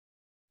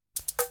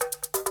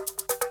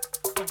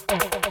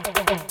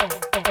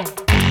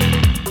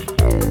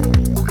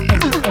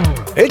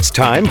It's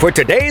time for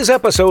today's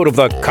episode of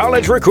the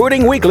College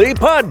Recruiting Weekly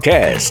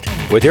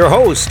podcast with your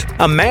host,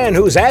 a man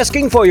who's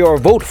asking for your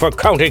vote for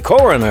county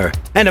coroner,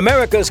 and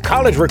America's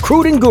college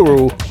recruiting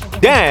guru,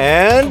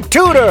 Dan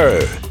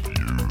Tudor.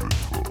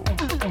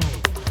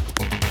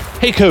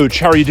 Hey,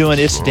 Coach, how are you doing?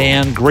 It's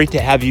Dan. Great to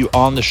have you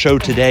on the show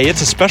today.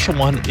 It's a special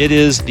one. It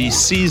is the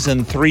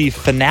Season 3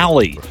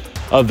 finale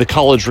of the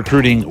College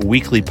Recruiting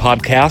Weekly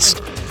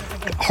podcast.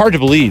 Hard to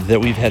believe that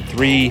we've had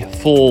 3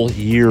 full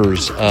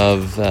years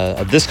of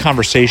this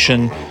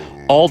conversation,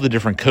 all the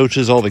different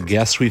coaches, all the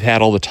guests we've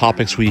had, all the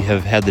topics we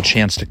have had the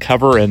chance to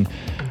cover, and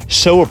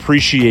so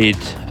appreciate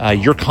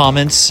your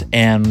comments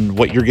and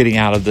what you're getting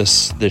out of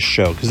this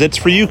show, because it's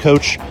for you,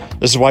 Coach.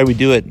 This is why we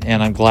do it,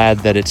 and I'm glad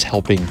that it's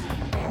helping.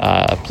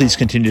 Please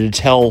continue to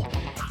tell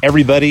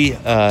everybody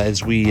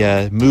as we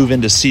move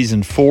into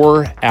Season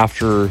 4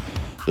 after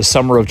the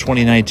summer of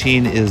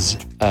 2019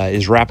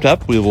 is wrapped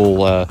up. We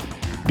will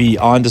be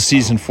on to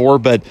Season 4,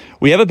 but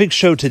we have a big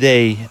show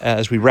today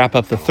as we wrap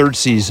up the 3rd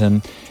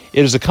season.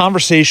 It is a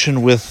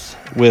conversation with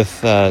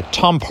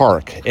Tom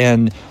Park,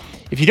 and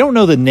if you don't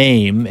know the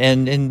name,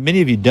 and many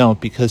of you don't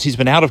because he's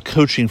been out of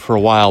coaching for a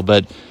while,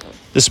 but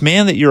this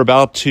man that you're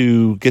about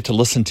to get to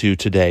listen to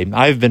today,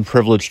 I've been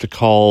privileged to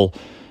call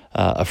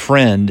a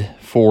friend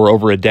for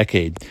over a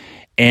decade,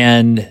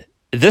 and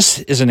this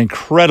is an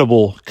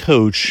incredible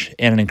coach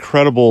and an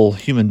incredible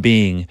human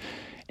being.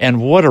 And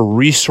what a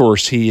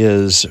resource he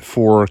is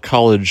for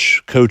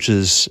college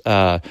coaches.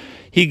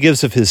 He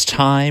gives of his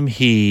time.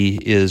 He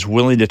is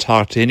willing to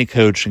talk to any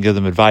coach and give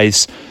them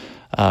advice.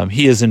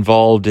 He is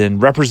involved in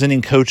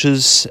representing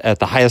coaches at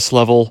the highest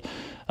level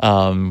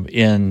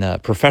in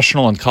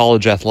professional and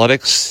college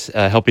athletics,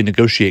 helping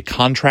negotiate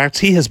contracts.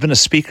 He has been a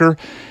speaker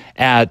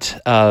at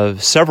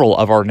several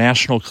of our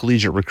national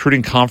collegiate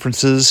recruiting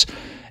conferences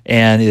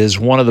and is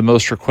one of the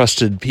most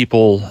requested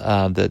people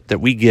that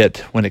we get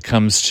when it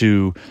comes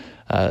to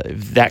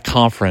that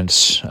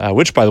conference,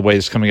 which, by the way,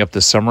 is coming up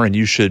this summer, and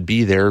you should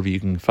be there. You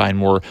can find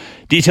more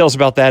details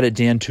about that at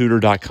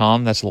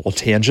dantudor.com. That's a little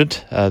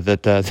tangent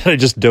that I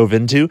just dove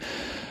into.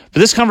 But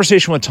this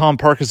conversation with Tom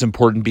Park is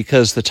important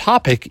because the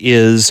topic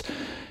is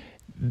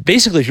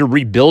basically if you're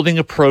rebuilding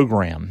a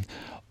program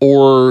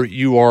or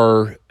you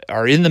are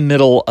in the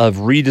middle of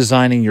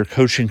redesigning your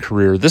coaching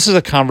career, this is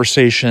a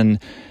conversation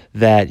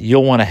that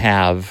you'll want to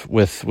have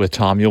with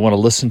Tom. You'll want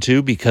to listen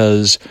to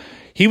because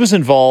he was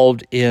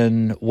involved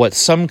in what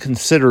some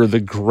consider the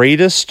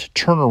greatest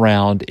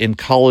turnaround in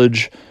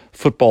college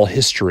football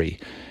history.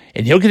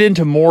 And he'll get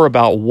into more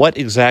about what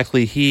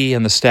exactly he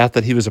and the staff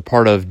that he was a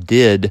part of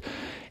did.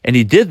 And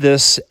he did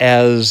this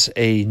as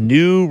a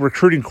new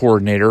recruiting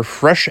coordinator,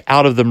 fresh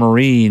out of the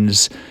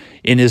Marines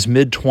in his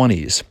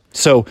mid-20s.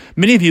 So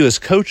many of you as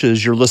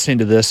coaches, you're listening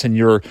to this and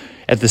you're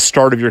at the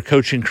start of your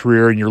coaching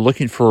career and you're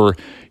looking for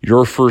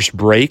your first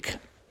break.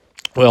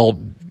 Well,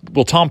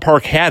 Tom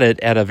Park had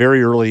it at a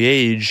very early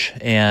age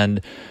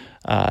and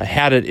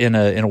had it in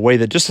a way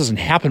that just doesn't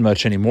happen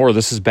much anymore.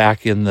 This is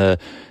back in the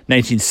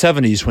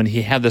 1970s when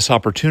he had this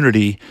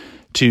opportunity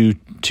to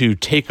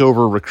take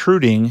over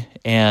recruiting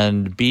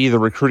and be the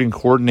recruiting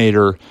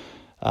coordinator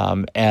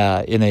in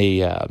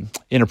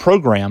a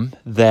program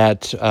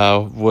that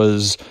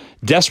was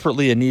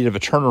desperately in need of a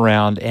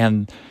turnaround,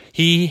 and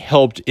he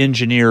helped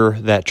engineer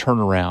that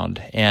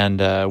turnaround and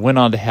went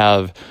on to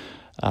have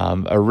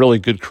a really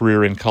good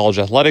career in college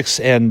athletics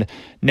and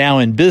now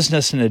in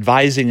business and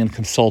advising and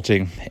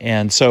consulting.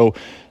 And so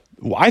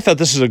I thought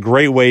this is a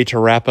great way to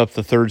wrap up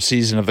the 3rd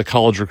season of the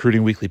College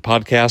Recruiting Weekly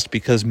podcast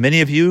because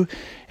many of you,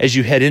 as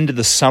you head into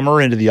the summer,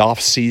 into the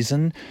off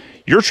season,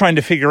 you're trying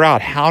to figure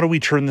out how do we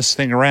turn this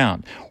thing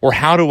around, or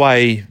how do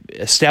I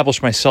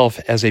establish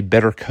myself as a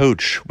better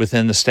coach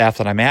within the staff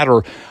that I'm at,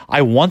 or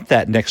I want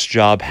that next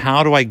job.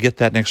 How do I get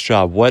that next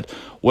job? What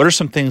are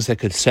some things that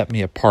could set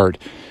me apart?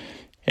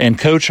 And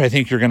Coach, I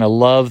think you're going to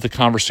love the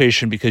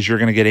conversation because you're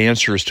going to get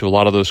answers to a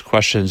lot of those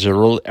questions,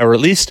 or at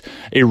least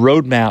a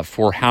roadmap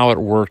for how it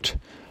worked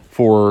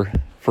for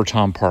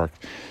Tom Park.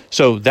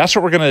 So that's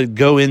what we're going to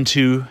go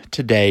into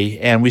today.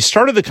 And we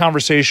started the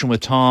conversation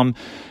with Tom.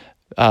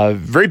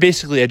 Very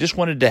basically, I just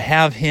wanted to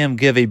have him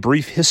give a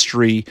brief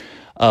history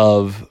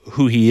of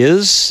who he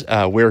is,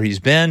 where he's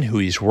been, who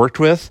he's worked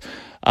with.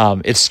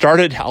 It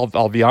started,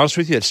 I'll be honest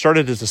with you, it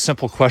started as a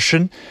simple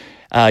question.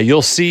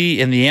 You'll see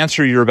in the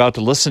answer you're about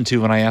to listen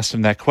to when I asked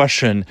him that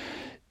question,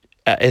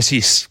 as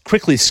he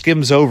quickly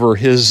skims over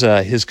his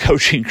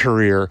coaching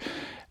career,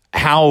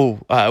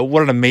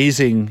 what an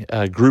amazing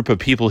group of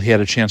people he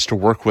had a chance to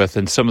work with,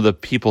 and some of the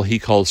people he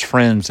calls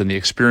friends and the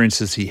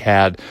experiences he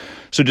had.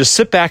 So just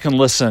sit back and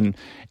listen,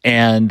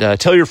 and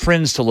tell your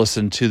friends to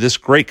listen to this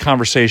great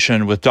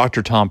conversation with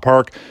Dr. Tom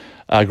Park,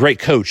 a great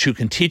coach who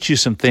can teach you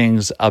some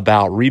things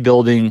about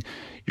rebuilding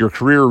your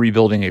career,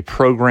 rebuilding a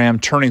program,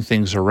 turning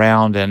things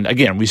around. And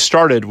again, we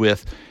started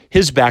with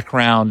his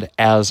background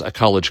as a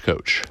college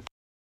coach.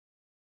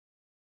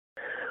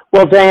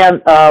 Well,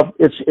 Dan,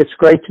 it's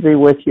great to be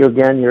with you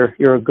again.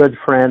 You're a good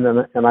friend,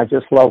 and I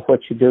just love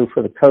what you do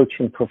for the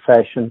coaching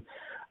profession.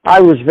 I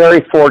was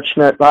very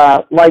fortunate.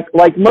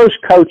 Like most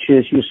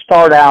coaches, you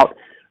start out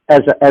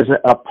as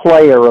a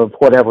player of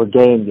whatever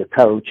game you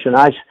coach. And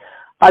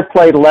I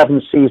played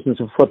 11 seasons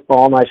of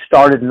football, and I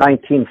started in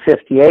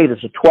 1958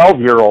 as a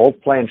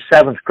 12-year-old playing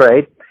 7th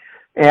grade.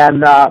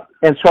 And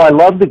so I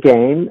loved the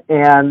game,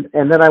 and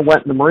then I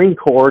went in the Marine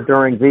Corps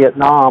during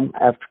Vietnam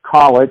after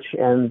college,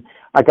 and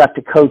I got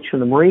to coach in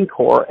the Marine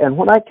Corps. And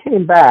when I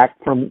came back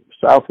from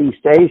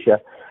Southeast Asia,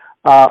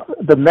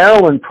 the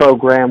Maryland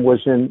program was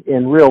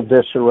in real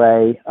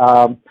disarray.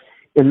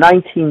 In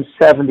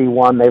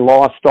 1971, they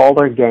lost all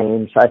their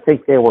games. I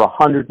think they were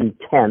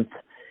 110th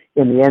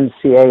in the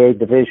NCAA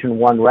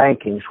Division I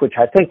rankings, which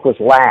I think was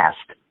last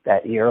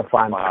that year, if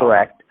I'm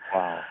correct.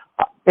 Wow.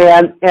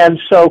 And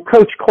so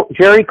Coach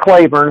Jerry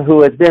Claiborne,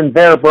 who had been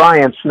Bear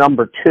Bryant's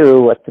number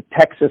 2 at the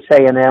Texas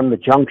A&M, the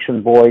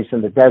Junction Boys,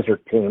 and the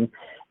Desert team,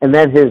 and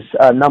then his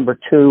number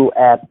 2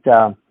 at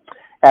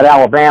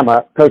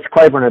Alabama, Coach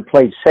Claiborne had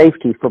played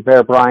safety for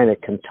Bear Bryant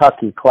at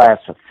Kentucky, class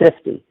of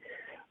 50.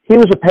 He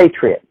was a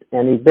Patriot,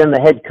 and he'd been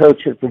the head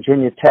coach at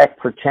Virginia Tech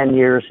for 10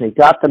 years, and he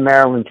got the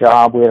Maryland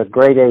job. We had a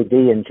great AD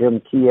in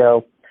Jim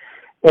Keogh.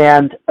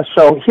 And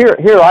so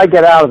here I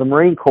get out of the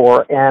Marine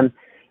Corps, and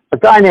a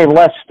guy named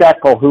Les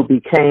Steckel, who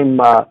became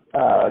the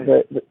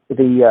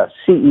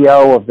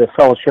CEO of the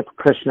Fellowship of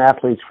Christian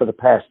Athletes for the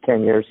past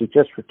 10 years. He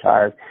just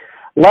retired.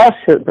 Les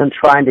had been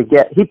trying to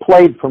he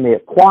played for me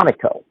at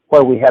Quantico,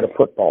 where we had a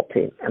football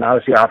team, and I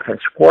was the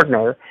offensive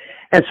coordinator.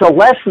 And so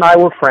Les and I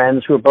were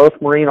friends. We were both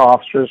Marine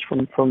officers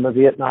from the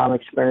Vietnam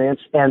experience,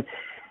 and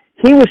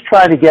he was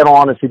trying to get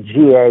on as a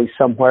GA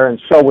somewhere, and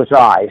so was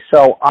I.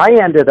 So I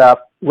ended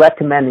up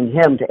recommending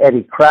him to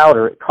Eddie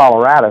Crowder at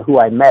Colorado, who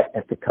I met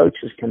at the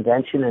coaches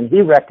convention, and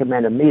he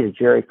recommended me to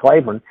Jerry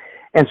Claiborne.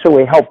 And so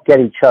we helped get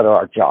each other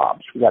our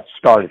jobs. We got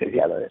started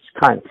together. It's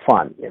kind of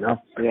fun, you know?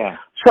 Yeah.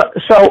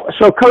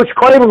 So Coach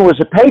Claiborne was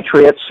a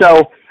Patriot,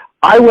 so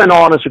I went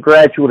on as a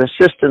graduate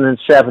assistant in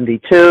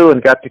 72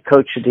 and got to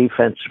coach the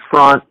defensive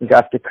front and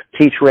got to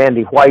teach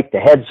Randy White the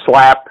head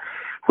slap,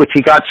 which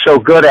he got so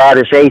good at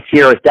his 8th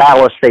year at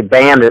Dallas, they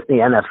banned it in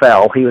the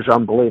NFL. He was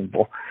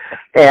unbelievable.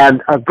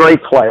 And a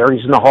great player.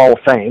 He's in the Hall of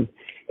Fame.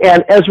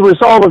 And as a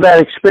result of that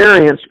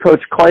experience,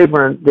 Coach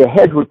Claiborne, the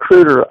head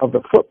recruiter of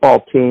the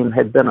football team,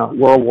 had been a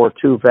World War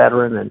II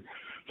veteran, and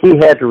he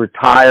had to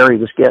retire. He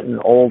was getting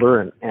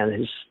older, and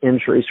his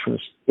injuries from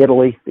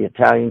Italy, the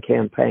Italian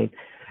campaign.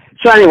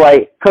 So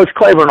anyway, Coach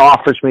Claiborne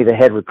offers me the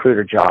head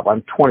recruiter job.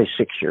 I'm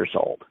 26 years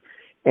old.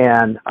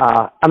 And,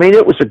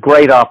 it was a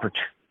great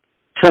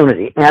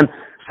opportunity. And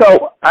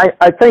so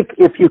I think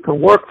if you can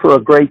work for a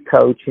great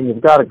coach, and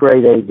you've got a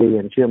great AD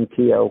in Jim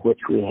Keogh, which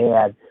we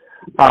had,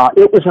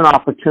 it was an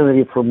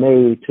opportunity for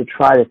me to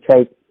try to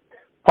take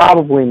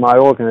probably my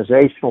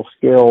organizational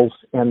skills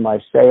and my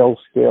sales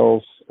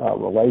skills,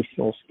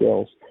 relational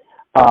skills,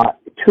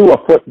 to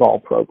a football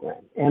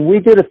program. And we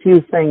did a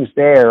few things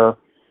there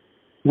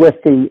with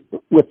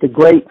the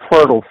great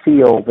fertile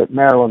field that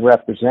Maryland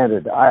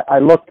represented. I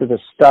looked at a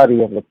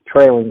study of the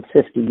trailing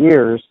 50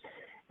 years,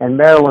 and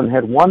Maryland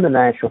had won the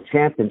national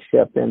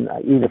championship in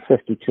either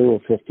 52 or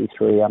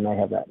 53. I may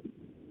have that,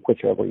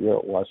 whichever year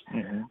it was.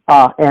 Mm-hmm.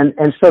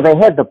 And so they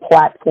had the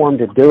platform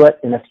to do it,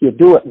 and if you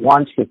do it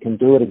once, you can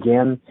do it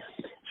again.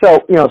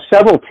 So,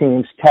 several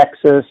teams,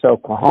 Texas,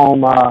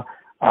 Oklahoma,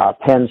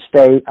 Penn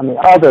State,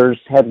 others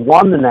had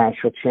won the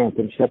national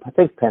championship. I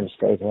think Penn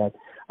State had.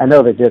 I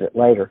know they did it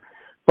later.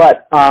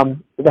 But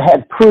they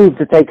had proved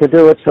that they could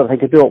do it, so if they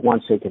could do it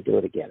once, they could do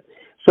it again.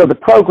 So the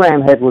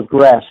program had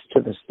regressed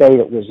to the state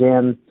it was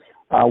in.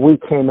 We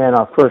came in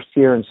our first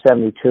year in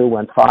 72,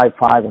 went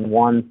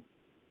 5-5-1.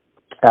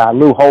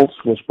 Lou Holtz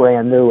was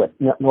brand new at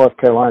North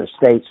Carolina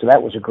State, so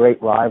that was a great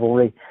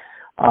rivalry.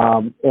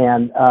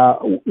 And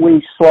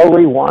we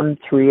slowly won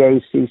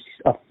three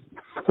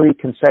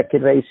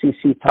consecutive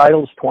ACC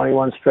titles,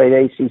 21 straight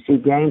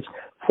ACC games,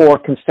 4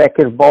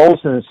 consecutive bowls,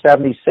 and in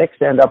 76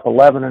 end up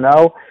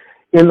 11-0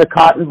 in the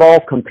Cotton Bowl,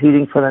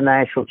 competing for the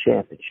national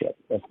championship.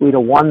 If we'd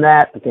have won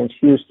that against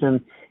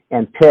Houston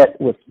and Pitt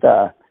with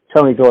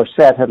Tony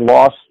Dorsett had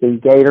lost the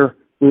Gator,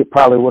 we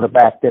probably would have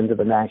backed into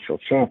the national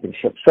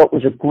championship. So it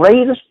was the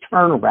greatest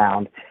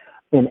turnaround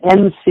in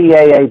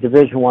NCAA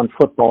Division I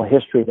football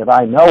history that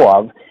I know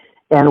of,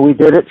 and we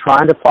did it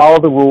trying to follow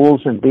the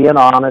rules and being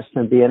honest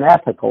and being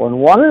ethical. And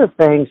one of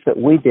the things that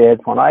we did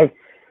when I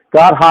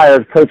got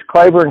hired, Coach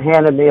Claiborne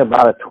handed me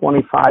about a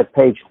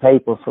 25-page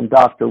paper from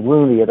Dr.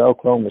 Rooney at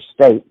Oklahoma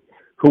State,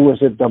 who was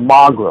a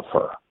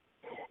demographer.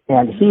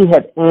 And he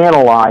had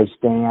analyzed,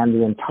 Dan,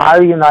 the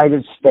entire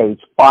United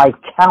States by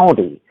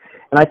county.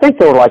 And I think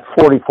there were like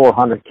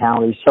 4,400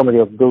 counties. Somebody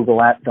will Google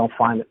that. Don't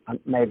find it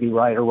maybe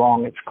right or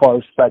wrong. It's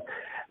close. But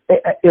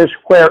it is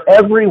where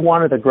every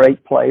one of the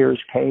great players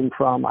came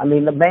from.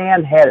 The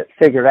man had it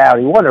figured out.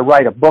 He wanted to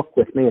write a book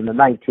with me in the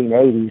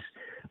 1980s.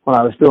 When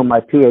I was doing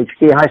my PhD,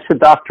 and I said,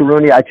 Dr.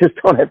 Rooney, I just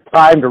don't have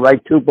time to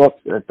write 2 books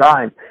at a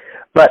time.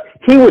 But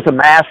he was a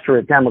master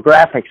at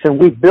demographics, and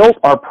we built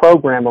our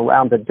program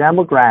around the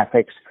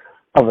demographics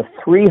of a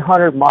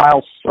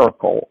 300-mile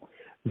circle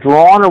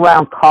drawn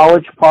around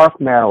College Park,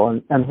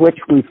 Maryland, in which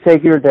we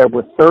figured there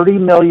were 30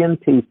 million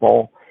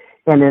people,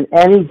 and in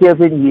any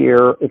given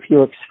year, if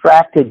you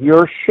extracted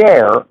your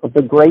share of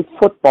the great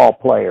football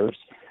players,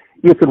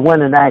 you could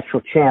win a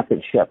national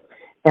championship.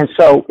 And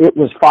so it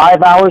was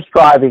 5 hours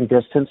driving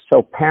distance,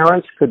 so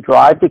parents could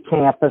drive to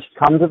campus,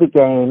 come to the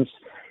games,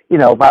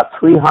 about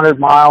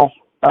 300-mile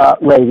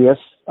radius,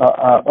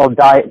 or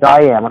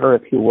diameter,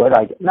 if you would.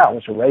 It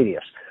was a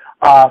radius.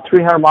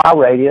 300-mile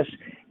radius.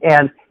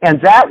 And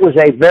that was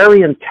a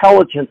very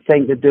intelligent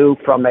thing to do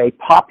from a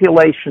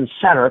population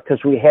center,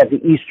 because we had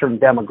the eastern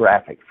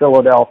demographic,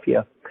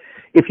 Philadelphia.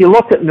 If you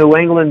look at New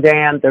England,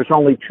 Dan, there's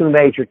only two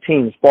major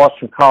teams,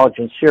 Boston College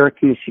and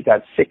Syracuse. You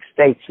got 6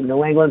 states in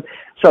New England.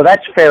 So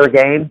that's fair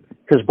game,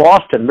 because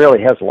Boston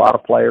really has a lot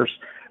of players.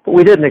 But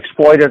we didn't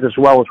exploit it as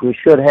well as we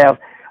should have.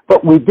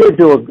 But we did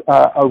do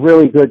a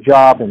really good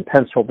job in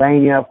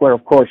Pennsylvania, where,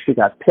 of course, you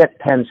got Pitt,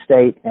 Penn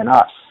State, and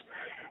us.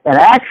 And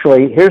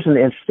actually, here's an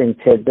interesting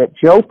tidbit.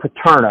 Joe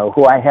Paterno,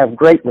 who I have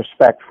great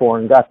respect for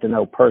and got to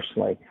know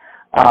personally,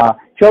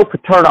 Joe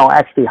Paterno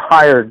actually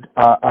hired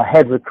a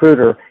head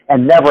recruiter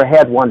and never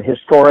had one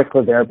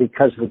historically there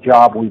because of the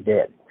job we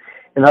did.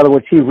 In other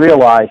words, he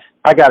realized,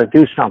 I got to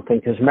do something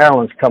because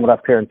Maryland's coming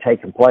up here and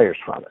taking players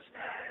from us.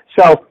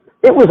 So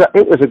it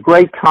was a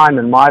great time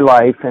in my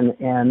life,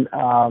 and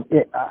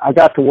I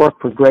got to work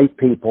for great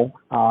people.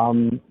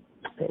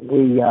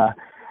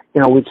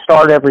 We'd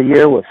start every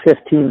year with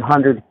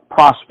 1,500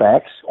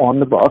 prospects on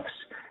the books.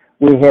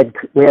 We had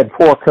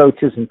 4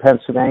 coaches in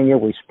Pennsylvania.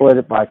 We split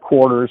it by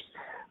quarters.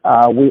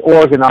 We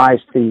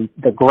organized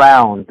the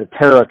ground, the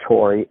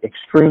territory,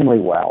 extremely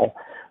well,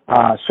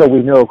 so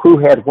we knew who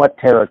had what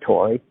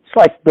territory. It's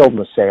like building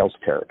a sales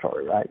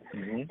territory, right?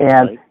 Mm-hmm.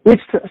 And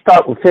we'd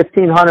start with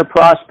 1,500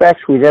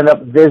 prospects. We'd end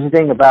up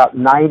visiting about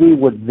 90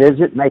 would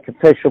visit, make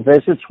official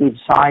visits. We'd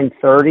sign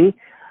 30.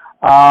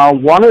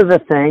 One of the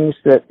things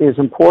that is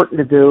important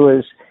to do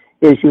is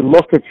you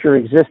look at your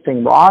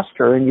existing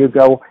roster and you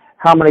go,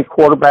 how many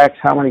quarterbacks,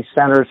 how many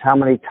centers, how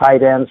many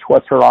tight ends,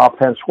 what's our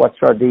offense, what's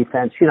our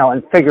defense,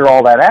 and figure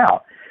all that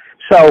out.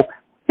 So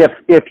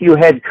if you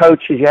had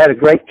coaches, you had a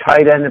great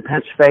tight end in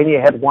Pennsylvania,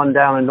 you had one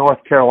down in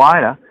North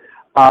Carolina,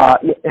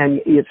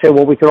 and you'd say,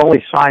 well, we could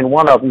only sign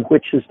one of them,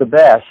 which is the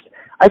best.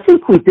 I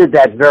think we did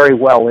that very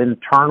well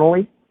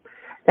internally.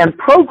 And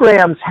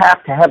programs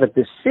have to have a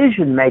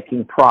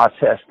decision-making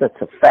process that's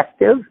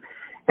effective.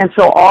 And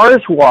so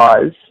ours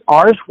was,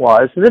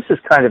 and this is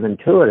kind of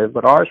intuitive,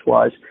 but ours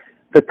was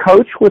the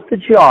coach with the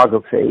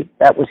geography,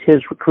 that was his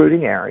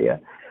recruiting area,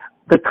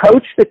 the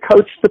coach that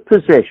coached the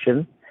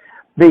position,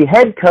 the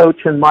head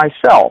coach, and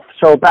myself.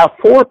 So about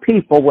 4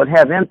 people would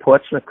have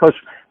inputs, and of course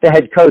the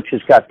head coach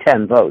has got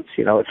 10 votes.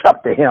 It's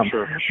up to him.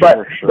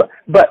 Sure.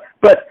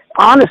 But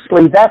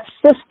honestly, that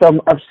system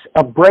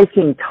of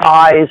breaking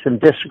ties and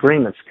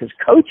disagreements, because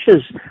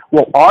coaches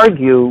will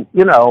argue,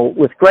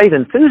 with great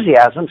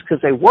enthusiasms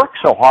because they work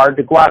so hard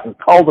to go out and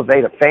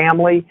cultivate a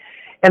family.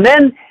 And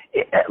then,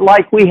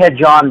 like we had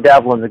John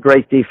Devlin, the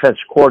great defense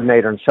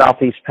coordinator in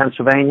Southeast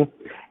Pennsylvania,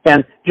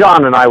 and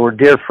John and I were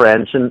dear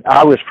friends, and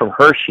I was from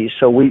Hershey,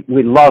 so we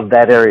loved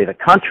that area of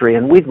the country,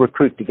 and we'd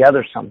recruit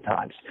together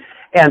sometimes.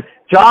 And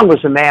John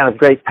was a man of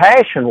great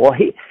passion. Well,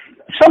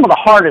 some of the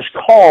hardest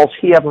calls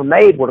he ever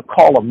made were to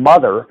call a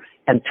mother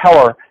and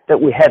tell her that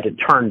we had to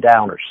turn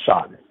down her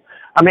son.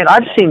 I mean,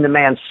 I've seen the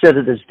man sit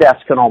at his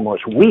desk and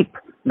almost weep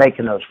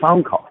making those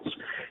phone calls.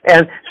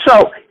 And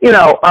so, you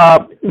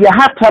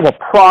have to have a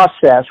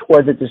process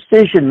where the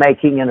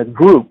decision-making in a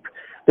group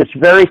that's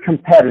very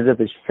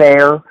competitive is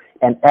fair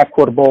and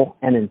equitable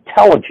and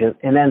intelligent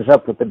and ends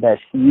up with the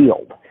best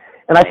yield.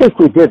 And I think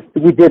we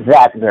did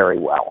that very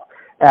well.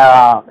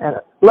 And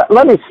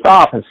let me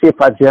stop and see if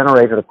I've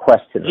generated a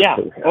question or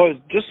two here. Well,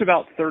 just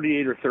about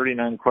 38 or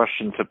 39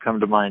 questions have come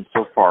to mind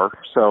so far.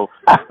 So,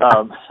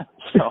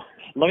 so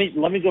let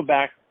me go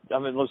back.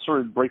 Let's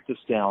sort of break this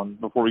down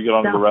before we get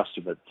on to the rest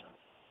of it.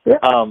 Yeah.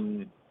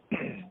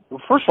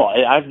 Well, first of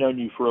all, I've known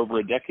you for over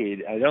a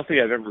decade. I don't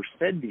think I've ever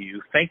said to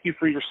you, thank you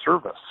for your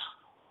service.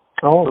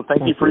 Oh, so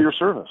thank you for your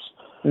service.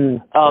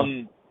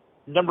 Mm.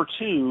 Number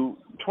 2,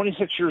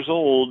 26 years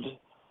old,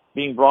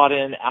 being brought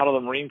in out of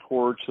the Marine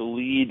Corps to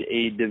lead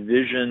a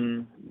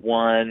Division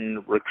I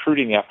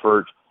recruiting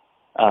effort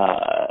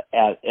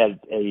at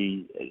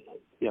a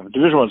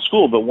Division I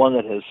school, but one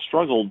that has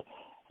struggled.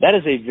 That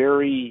is a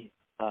very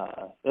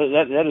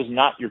that is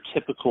not your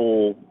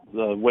typical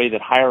way that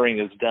hiring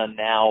is done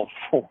now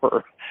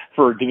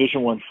for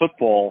Division I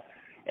football.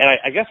 And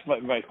I guess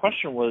my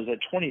question was, at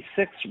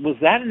 26, was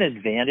that an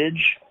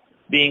advantage,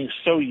 being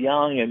so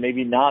young and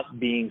maybe not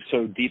being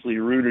so deeply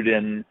rooted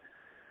in,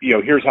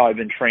 here's how I've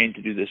been trained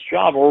to do this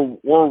job, or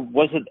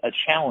was it a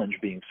challenge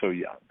being so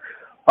young?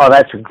 Oh,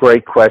 that's a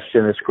great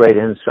question. It's great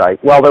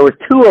insight. Well, there were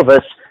 2 of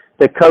us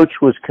the coach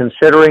was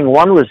considering.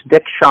 One was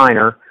Dick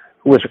Shiner,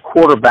 who was a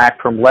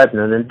quarterback from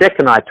Lebanon, and Dick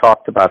and I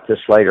talked about this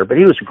later, but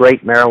he was a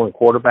great Maryland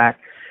quarterback,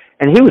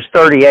 and he was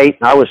 38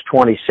 and I was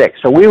 26,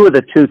 so we were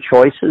the 2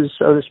 choices,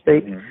 so to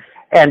speak. Mm-hmm.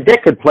 And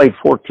Dick had played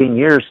 14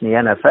 years in the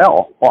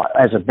NFL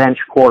as a bench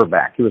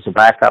quarterback. He was a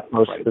backup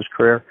most of his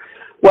career.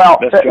 Well,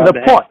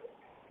 the point,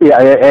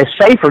 a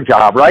safer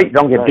job, right? You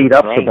don't get beat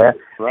up so bad.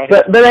 Right.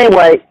 But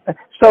anyway,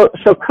 so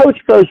Coach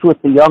goes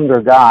with the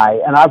younger guy,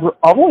 and I've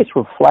always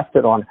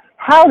reflected on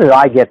how did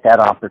I get that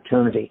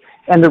opportunity?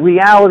 And the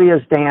reality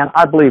is, Dan,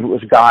 I believe it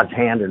was God's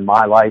hand in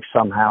my life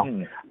somehow.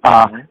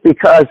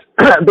 Because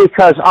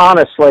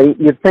honestly,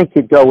 you'd think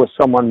you'd go with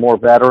someone more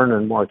veteran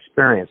and more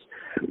experienced.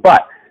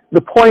 But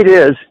the point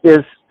is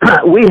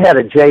we had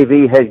a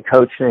JV head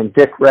coach named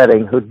Dick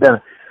Redding who'd been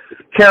a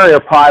carrier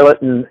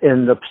pilot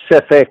in the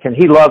Pacific, and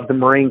he loved the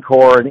Marine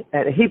Corps,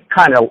 and he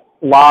kind of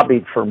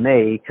lobbied for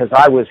me because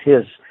I was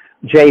his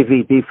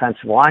JV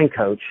defensive line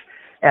coach,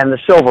 and the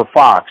Silver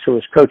Fox, who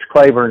was Coach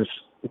Claiborne's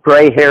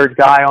gray-haired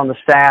guy on the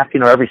staff. You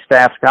know, every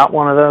staff's got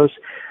one of those.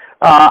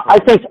 I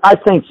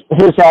think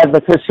his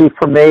advocacy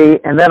for me,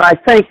 and then I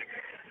think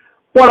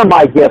one of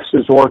my gifts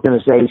is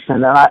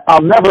organization, and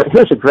I'll never.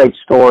 Here's a great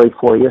story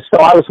for you.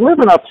 So I was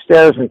living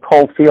upstairs in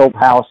Cole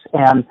Fieldhouse,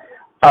 and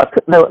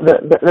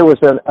there was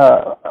a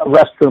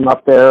restroom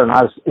up there, and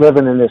I was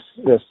living in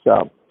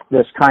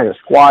this kind of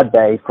squad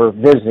bay for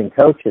visiting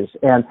coaches.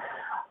 And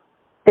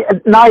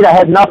at night I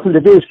had nothing to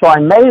do, so I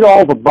made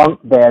all the bunk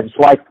beds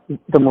like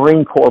the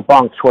Marine Corps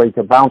bunks where you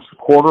could bounce the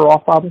quarter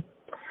off of them.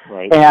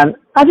 Right. And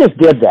I just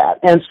did that.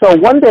 And so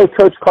one day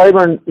Coach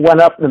Claiborne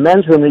went up in the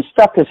men's room and he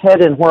stuck his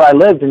head in where I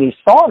lived and he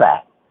saw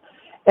that.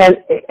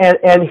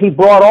 And he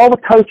brought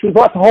he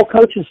brought the whole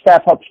coaching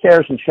staff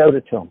upstairs and showed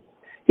it to him.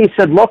 He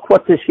said, "Look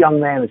what this young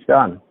man has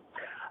done."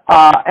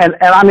 And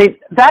I mean,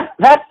 that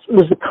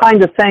was the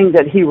kind of thing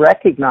that he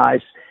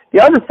recognized.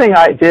 The other thing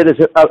I did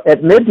is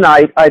at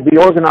midnight, I'd be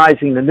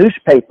organizing the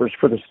newspapers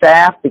for the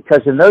staff,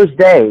 because in those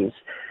days,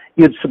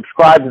 you'd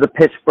subscribe to the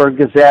Pittsburgh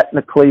Gazette and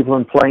the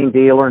Cleveland Plain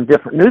Dealer and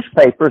different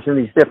newspapers in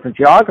these different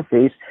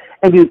geographies,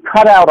 and you'd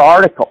cut out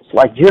articles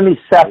like Jimmy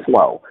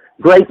Cefalo,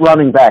 great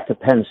running back at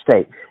Penn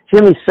State.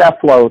 Jimmy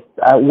Cefalo,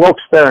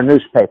 Wilkes-Barre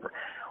newspaper.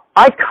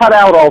 I cut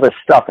out all this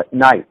stuff at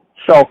night.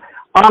 So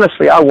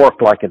honestly, I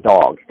worked like a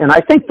dog. And I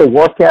think the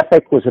work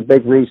ethic was a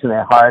big reason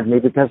they hired me,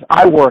 because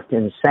I worked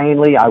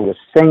insanely. I was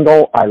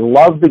single. I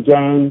loved the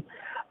game.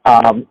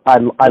 I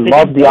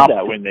loved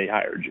the when they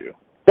hired you.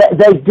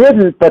 They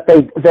didn't, but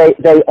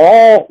they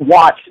all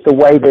watched the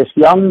way this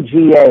young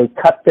GA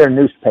cut their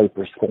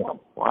newspapers for them.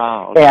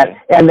 Wow. Okay.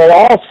 And they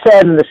all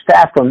said in the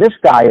staff room, "This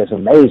guy is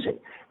amazing."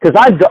 Because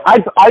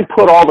I'd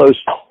put all those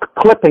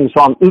clippings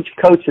on each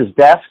coach's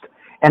desk,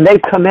 and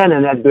they'd come in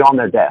and they'd be on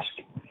their desk.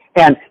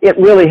 And it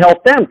really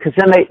helped them, because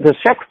then the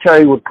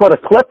secretary would put a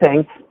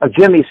clipping of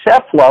Jimmy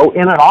Cefalo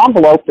in an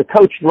envelope. The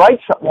coach would write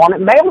something on it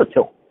and mail it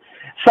to him.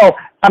 So,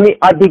 I mean,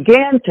 I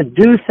began to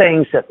do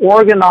things that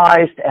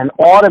organized and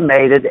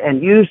automated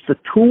and used the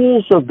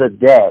tools of the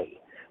day,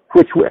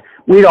 which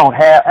we don't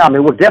have. I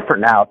mean, we're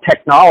different now.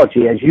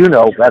 Technology, as you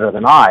know better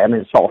than I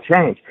mean, it's all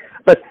changed.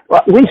 But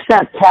we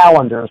sent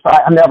calendars.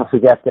 I'll never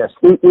forget this.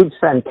 We'd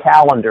send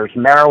calendars,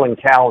 Maryland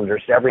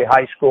calendars, to every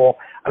high school.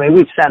 I mean,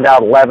 we'd send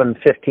out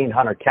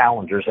 1,500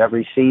 calendars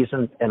every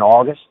season in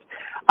August.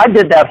 I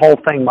did that whole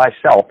thing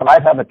myself, and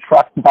I'd have a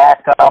truck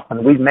back up,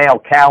 and we'd mail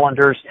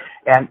calendars,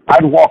 and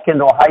I'd walk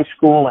into a high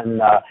school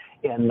in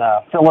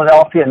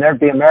Philadelphia, and there'd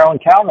be a Maryland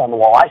calendar on the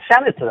wall. I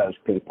sent it to those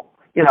people,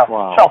 you know.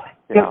 Wow. So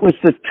It was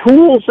the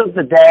tools of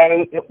the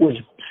day. It was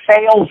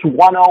sales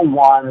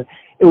 101.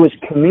 It was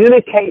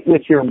communicate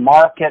with your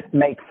market,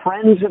 make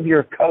friends of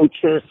your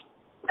coaches.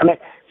 I mean,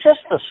 just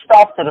the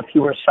stuff that if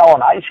you were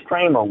selling ice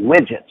cream or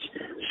widgets,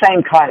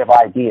 same kind of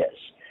ideas.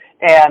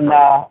 And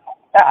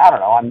I don't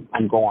know.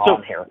 I'm going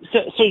on here.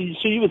 So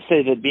you would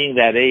say that being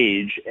that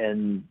age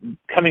and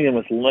coming in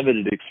with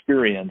limited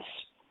experience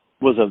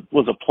was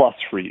a plus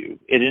for you.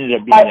 It ended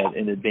up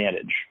being an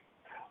advantage.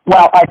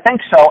 Well, I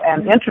think so.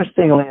 And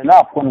interestingly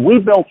enough, when we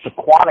built the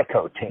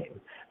Quantico team,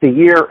 the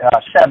year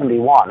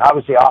 71, I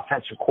was the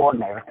offensive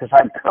coordinator, because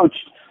I'd coached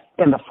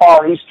in the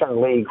Far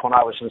Eastern League when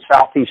I was in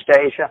Southeast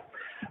Asia.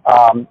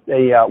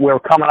 We were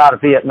coming out of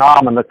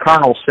Vietnam, and the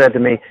colonel said to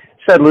me,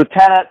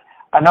 "Lieutenant,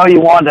 I know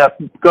you wanted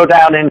to go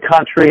down in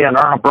country and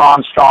earn a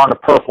Bronze Star and a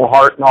Purple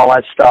Heart and all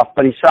that stuff,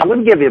 but he said, I'm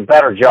going to give you a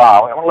better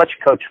job. I'm going to let you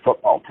coach a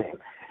football team."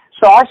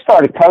 So I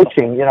started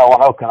coaching,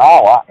 on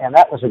Okinawa, and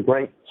that was a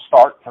great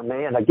start for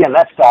me. And again,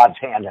 that's God's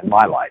hand in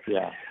my life.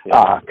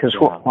 Because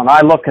when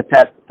I look at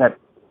that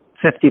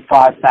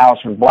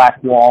 55,000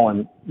 black wall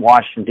in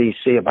Washington,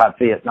 D.C. about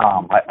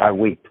Vietnam, I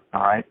weep,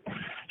 all right?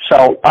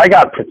 So I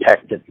got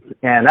protected,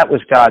 and that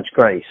was God's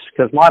grace,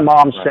 because my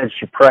mom said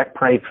she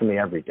prayed for me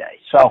every day.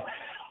 So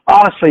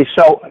honestly,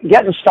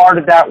 getting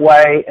started that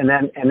way and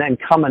then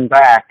coming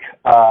back,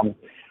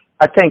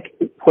 I think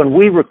when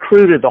we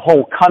recruited the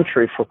whole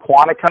country for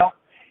Quantico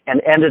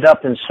and ended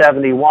up in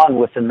 71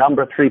 with the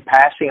number 3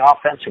 passing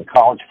offense in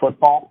college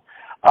football,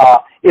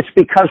 it's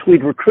because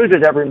we'd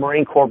recruited every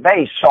Marine Corps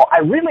base. So I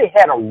really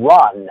had a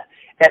run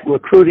at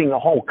recruiting the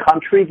whole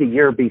country the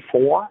year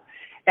before.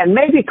 And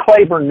maybe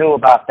Claiborne knew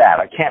about that.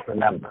 I can't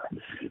remember.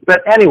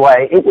 But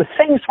anyway, it was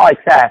things like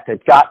that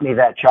that got me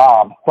that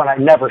job when I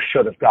never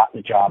should have gotten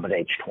a job at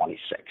age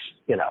 26.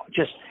 You know, it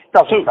just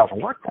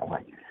doesn't work that way.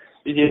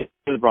 You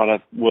brought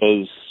up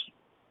was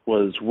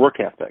work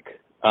ethic.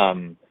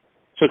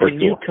 So can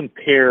you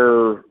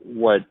compare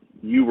what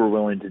you were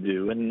willing to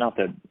do, and not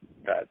that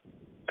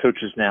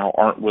coaches now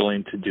aren't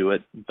willing to do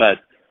it, but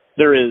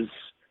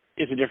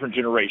it's a different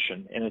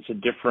generation and it's a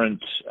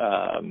different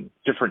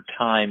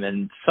time,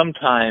 and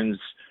sometimes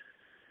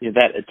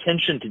that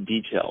attention to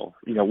detail,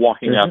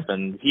 walking up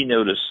and he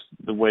noticed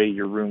the way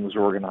your room was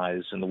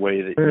organized and the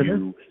way that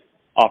you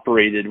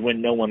operated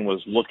when no one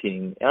was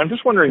looking. And I'm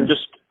just wondering,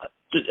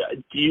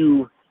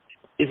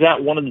 is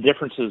that one of the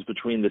differences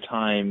between the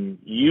time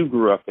you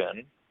grew up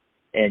in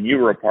and you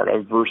were a part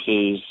of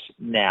versus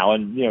now?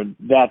 And,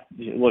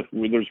 look,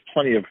 there's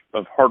plenty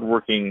of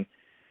hardworking,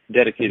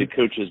 dedicated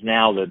coaches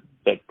now that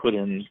put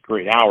in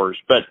great hours,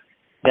 but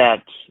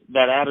that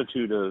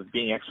attitude of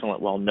being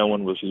excellent while no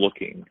one was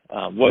looking,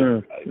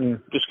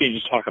 just can you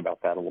just talk about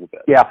that a little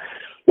bit? Yeah.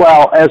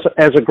 Well,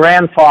 as a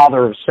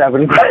grandfather of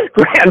 7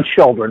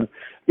 grandchildren,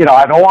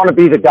 I don't want to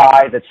be the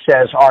guy that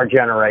says our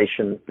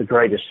generation, the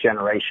greatest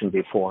generation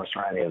before us,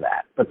 or any of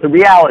that. But the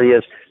reality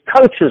is,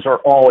 coaches are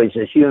always,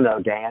 as you know,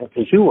 Dan,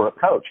 because you were a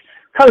coach,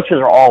 coaches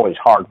are always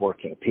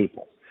hardworking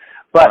people.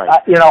 But,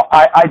 right.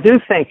 I do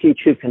think you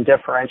two can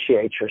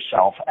differentiate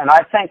yourself. And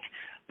I think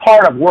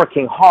part of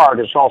working hard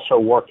is also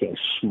working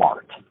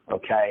smart,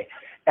 okay?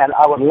 And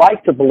I would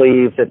like to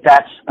believe that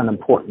that's an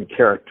important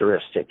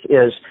characteristic,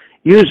 is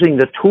using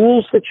the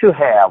tools that you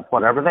have,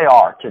 whatever they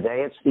are.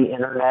 Today it's the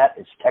internet,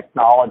 it's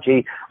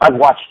technology. I've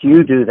watched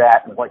you do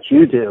that, and what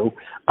you do,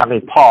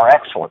 par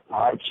excellent, all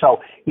right?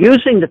 So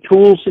using the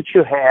tools that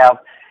you have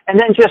and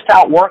then just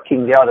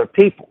outworking the other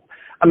people.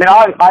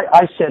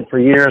 I said for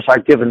years,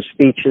 I've given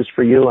speeches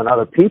for you and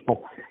other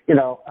people, and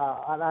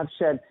I've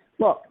said,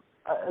 look,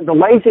 the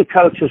lazy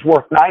coaches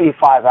work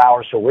 95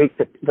 hours a week.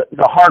 The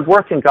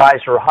hard-working guys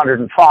are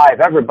 105.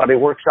 Everybody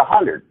works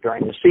 100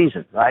 during the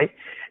season, right?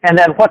 And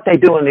then what they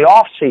do in the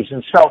off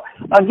season. So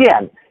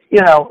again,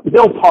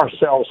 Bill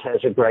Parcells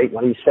has a great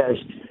one. He says,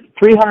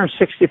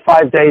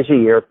 365 days a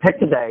year, pick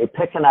a day,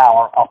 pick an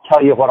hour. I'll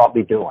tell you what I'll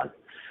be doing.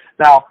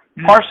 Now,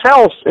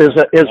 Parcells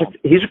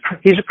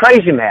he's a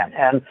crazy man,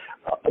 and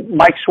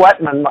Mike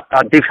Sweatman,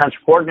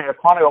 defensive coordinator at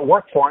Quantico,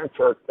 worked for him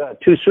for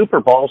 2 Super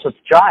Bowls at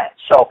the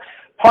Giants. So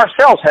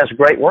Parcells has a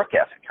great work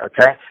ethic,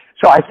 okay?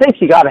 So I think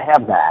you got to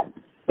have that.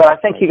 But I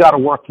think you got to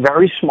work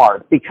very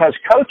smart, because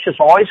coaches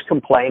always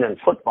complain, in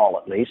football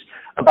at least,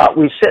 about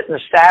we sit in the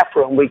staff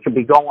room, we could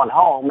be going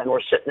home, and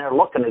we're sitting there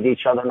looking at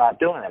each other not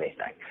doing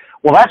anything.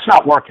 Well, that's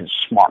not working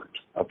smart,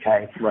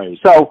 okay? Right.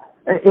 So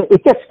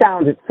it gets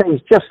down to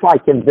things just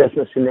like in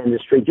business and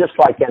industry, just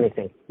like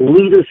anything.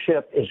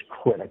 Leadership is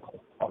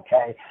critical,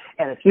 okay?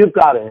 And if you've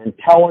got an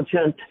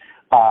intelligent,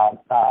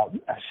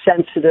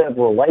 sensitive,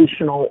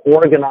 relational,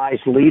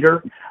 organized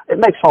leader, it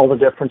makes all the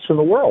difference in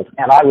the world.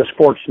 And I was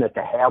fortunate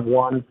to have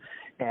one,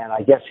 and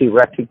I guess he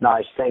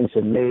recognized things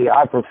in me.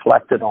 I've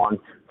reflected on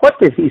what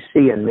did he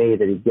see in me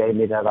that he gave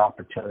me that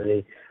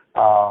opportunity,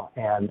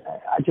 and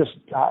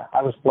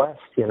I was blessed,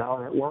 and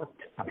it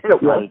worked.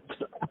 It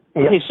worked.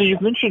 Okay, so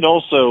you've mentioned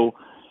also,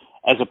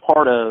 as a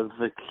part of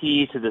the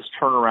key to this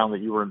turnaround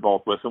that you were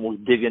involved with, and we'll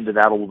dig into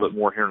that a little bit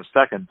more here in a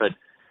second, but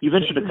you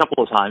mentioned a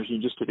couple of times, you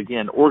just did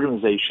again,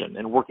 organization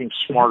and working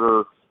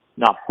smarter,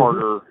 not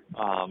harder,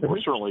 or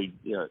certainly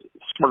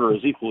smarter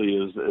as equally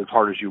as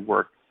hard as you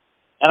work.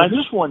 And I'm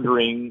just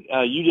wondering,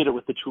 you did it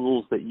with the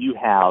tools that you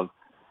have,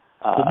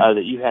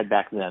 that you had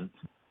back then.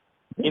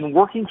 In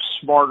working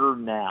smarter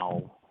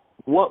now,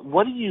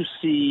 what do you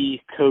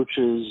see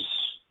coaches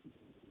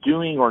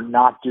doing or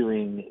not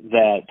doing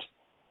that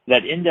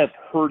end up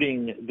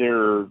hurting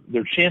their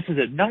chances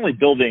of not only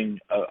building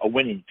a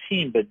winning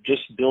team, but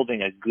just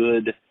building a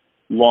good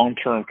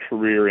long-term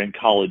career in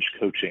college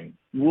coaching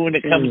when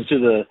it comes to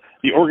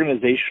the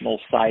organizational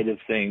side of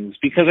things?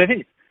 Because I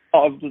think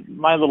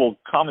my little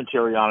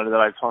commentary on it that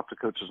I've talked to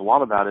coaches a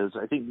lot about is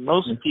I think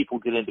most people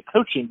get into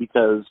coaching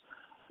because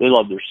they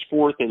love their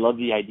sport. They love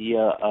the idea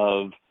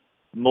of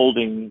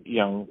molding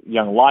young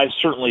lives.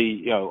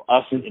 Certainly,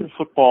 us in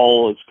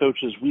football as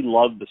coaches, we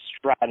love the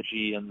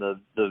strategy and the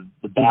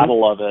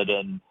battle of it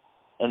and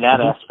that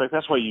aspect.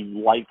 That's why you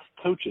like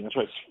coaching. That's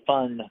why it's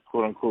fun,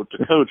 quote unquote,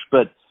 to coach.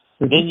 But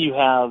then you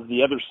have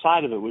the other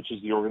side of it, which is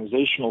the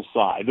organizational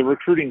side, the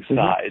recruiting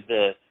side,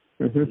 the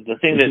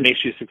thing that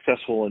makes you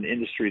successful in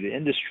industry to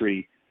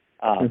industry.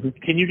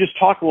 Can you just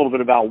talk a little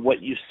bit about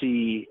what you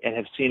see and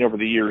have seen over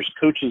the years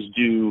coaches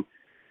do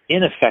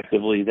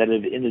ineffectively that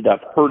have ended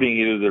up hurting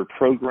either their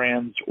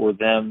programs or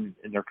them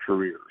in their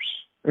careers?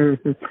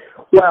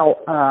 Well,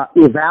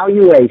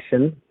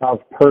 evaluation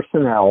of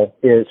personnel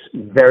is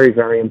very,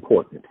 very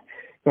important.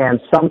 And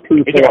some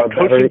people are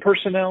coaching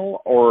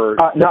personnel or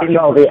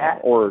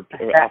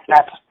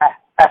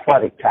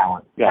athletic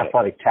talent.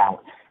 Athletic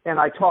talent. And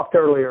I talked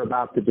earlier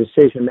about the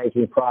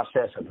decision-making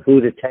process of who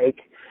to take.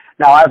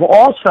 Now, I've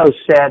also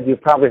said,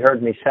 you've probably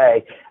heard me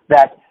say,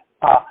 that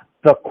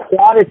the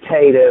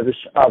quantitatives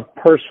of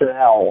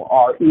personnel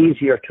are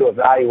easier to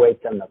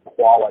evaluate than the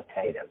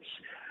qualitatives.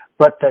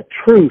 But the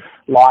truth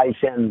lies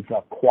in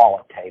the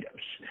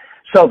qualitatives.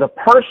 So the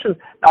person,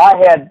 I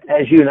had,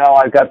 as you know,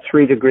 I've got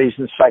 3 degrees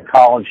in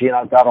psychology and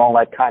I've got all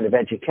that kind of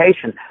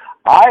education.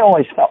 I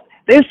always felt,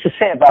 they used to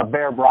say about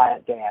Bear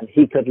Bryant, Dan,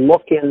 he could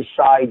look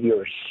inside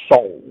your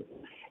soul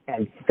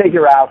and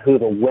figure out who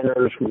the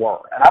winners were.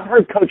 And I've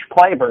heard Coach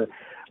Claiborne,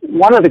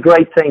 one of the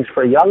great things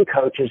for a young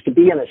coach is to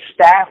be in a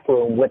staff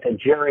room with a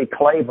Jerry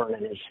Claiborne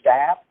and his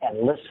staff and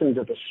listen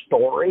to the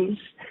stories,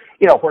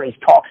 where he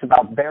talks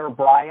about Bear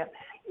Bryant.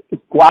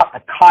 Go out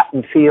in a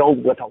cotton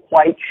field with a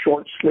white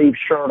short sleeve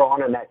shirt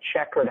on and that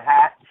checkered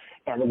hat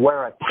and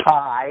wear a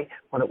tie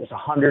when it was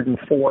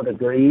 104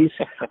 degrees.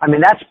 I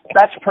mean,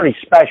 that's pretty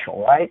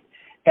special, right?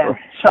 And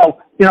so,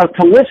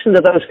 to listen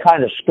to those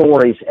kind of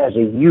stories as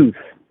a youth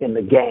in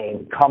the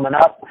game coming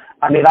up,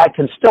 I mean, I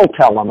can still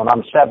tell them, and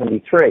I'm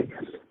 73.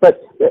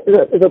 But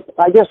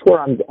I guess where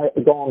I'm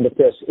going with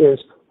this is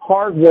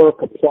hard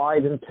work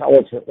applied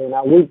intelligently.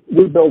 Now,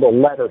 we build a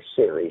letter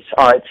series.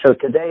 All right, so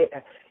today,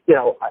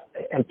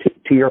 and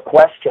to your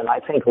question, I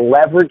think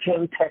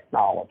leveraging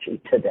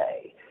technology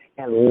today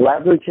and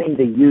leveraging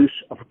the use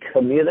of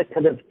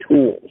communicative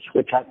tools,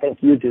 which I think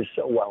you do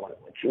so well in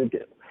what you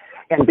do,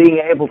 and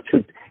being able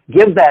to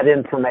give that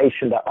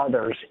information to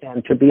others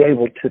and to be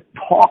able to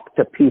talk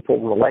to people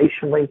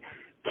relationally.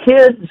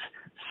 Kids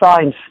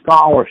sign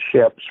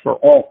scholarships for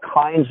all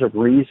kinds of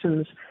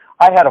reasons.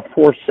 I had a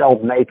 4-cell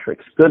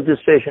matrix: good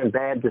decision,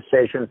 bad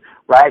decision,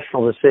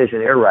 rational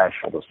decision,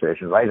 irrational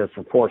decision, right? It's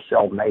a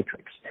 4-cell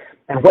matrix.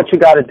 And what you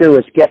got to do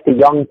is get the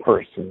young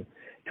person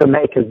to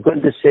make a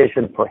good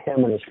decision for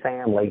him and his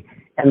family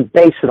and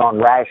base it on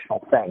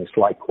rational things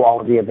like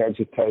quality of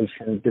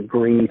education,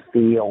 degree,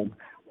 field,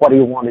 what do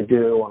you want to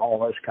do, and all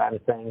those kind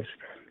of things.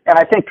 And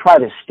I think try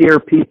to steer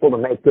people to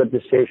make good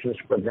decisions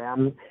for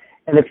them.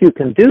 And if you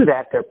can do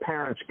that, their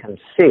parents can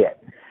see it.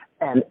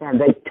 And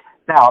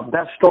now, the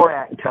best story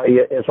I can tell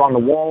you is on the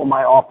wall of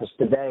my office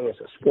today is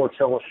a Sports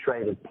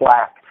Illustrated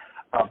plaque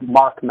of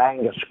Mark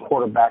Mangus,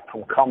 quarterback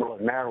from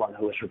Cumberland, Maryland,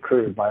 who was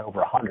recruited by over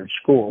 100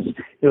 schools.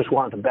 He was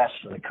one of the best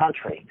in the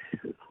country.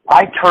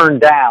 We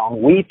turned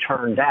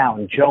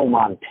down Joe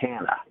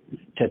Montana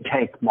to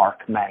take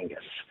Mark Mangus.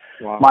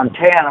 Wow.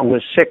 Montana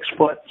was 6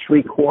 foot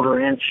 3/4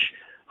 inch,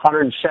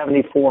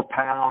 174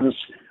 pounds,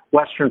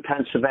 Western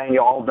Pennsylvania,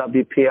 all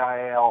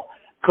WPIAL,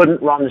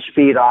 couldn't run the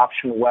speed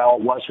option well,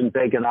 wasn't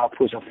big enough,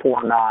 was a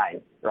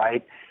 4.9,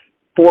 right?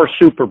 4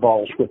 Super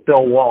Bowls with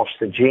Bill Walsh,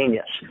 the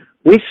genius.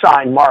 We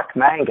signed Mark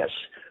Mangus,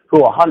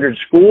 who 100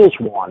 schools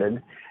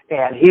wanted,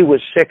 and he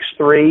was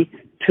 6'3",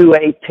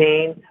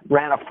 218,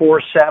 ran a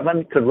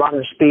 4.7, could run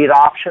the speed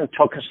option,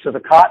 took us to the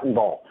Cotton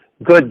Bowl.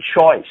 Good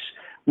choice.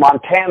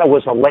 Montana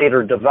was a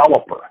later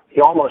developer.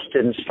 He almost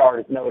didn't start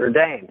at Notre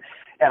Dame.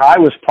 And I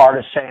was part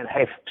of saying,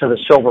 hey, to the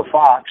Silver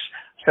Fox,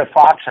 I said,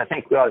 Fox, I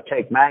think we ought to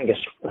take Mangus.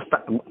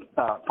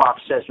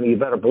 Fox says to me, you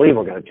better believe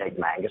we're going to take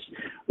Mangus.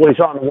 Well, he's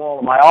on the wall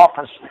of my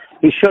office.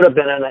 He should have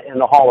been in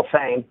the Hall of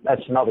Fame.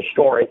 That's another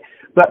story.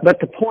 But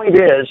the point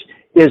is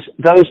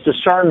those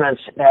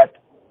discernments at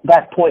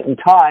that point in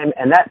time,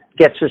 and that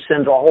gets us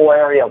into a whole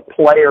area of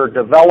player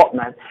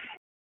development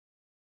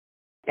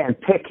and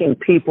picking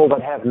people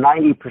that have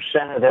 90%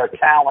 of their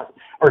talent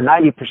or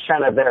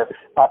 90% of their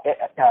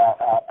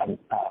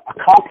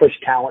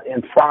accomplished talent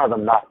in front of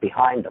them, not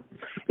behind them.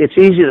 It's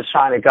easy to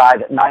sign a guy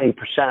that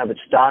 90% of it's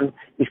done.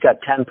 He's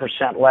got 10%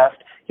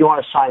 left. You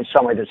want to sign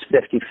somebody that's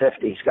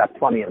 50-50. He's got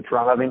plenty in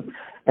front of him.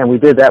 And we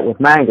did that with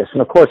Mangus.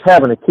 And, of course,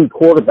 having a key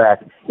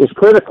quarterback is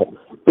critical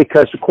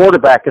because the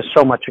quarterback is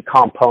so much a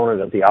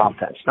component of the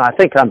offense. Now, I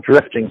think I'm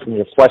drifting from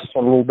your question a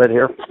little bit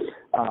here.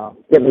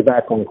 Get me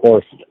back on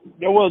course.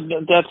 Yeah, well,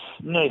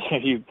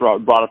 you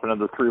brought up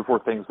another 3 or 4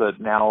 things that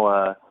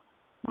now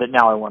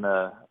I want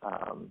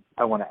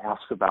to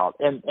ask about,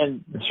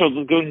 and so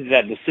going to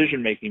that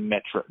decision making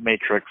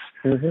matrix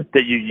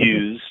that you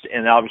used,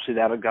 and obviously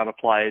that got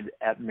applied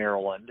at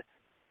Maryland,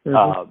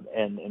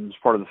 and was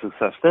part of the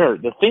success there.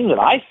 The thing that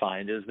I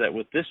find is that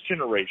with this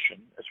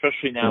generation,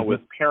 especially now with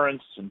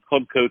parents and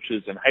club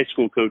coaches and high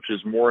school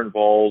coaches more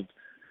involved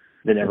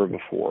than ever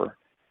before,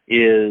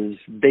 is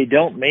they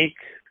don't make.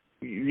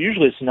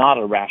 Usually it's not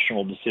a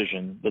rational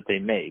decision that they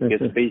make.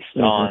 It's based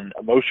on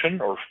emotion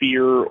or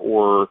fear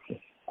or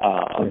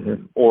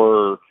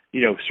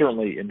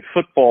certainly in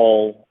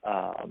football,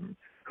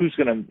 who is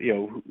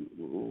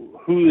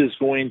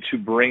going to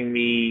bring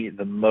me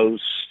the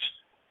most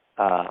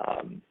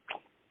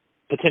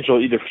potential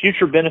either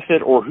future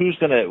benefit or what's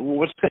going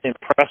to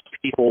impress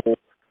people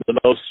the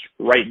most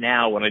right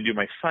now when I do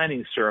my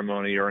signing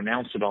ceremony or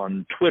announce it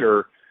on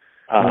Twitter.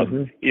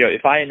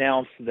 If I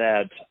announce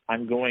that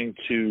I'm going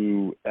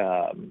to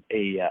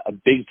a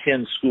Big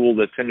Ten school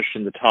that finished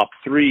in the top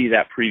 3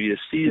 that previous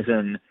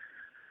season,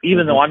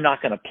 even though I'm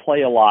not going to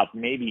play a lot,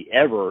 maybe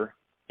ever,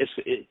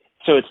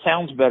 so it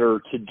sounds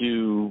better to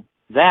do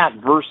that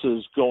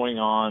versus going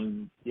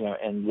on,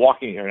 and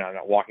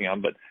not walking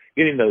on, but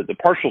getting the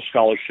partial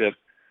scholarship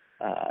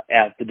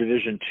at the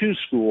Division II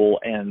school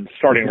and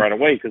starting right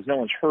away because no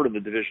one's heard of the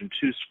Division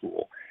II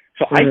school.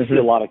 So I see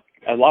a lot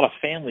of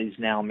families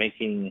now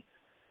making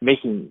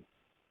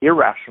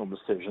irrational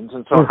decisions.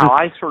 And so how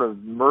I sort of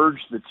merge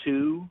the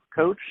two,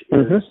 Coach,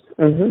 is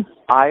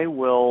I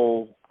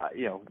will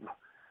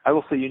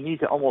say you need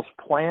to almost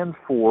plan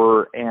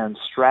for and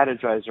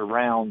strategize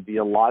around the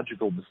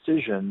illogical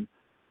decision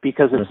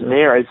because it's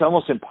there. It's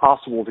almost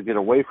impossible to get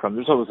away from.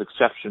 There's always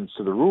exceptions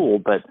to the rule,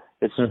 but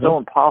it's so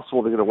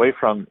impossible to get away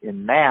from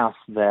in math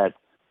that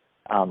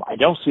I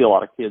don't see a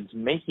lot of kids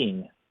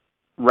making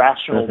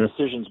rational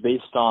decisions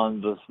based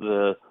on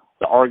the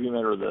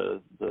argument or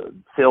the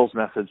sales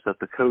message that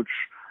the coach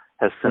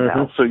has sent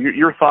out. So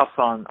your thoughts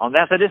on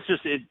that? That is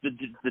just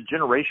the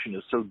generation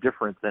is so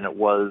different than it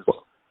was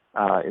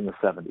in the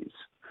 70s.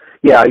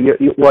 Yeah,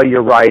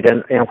 you're right.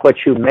 And what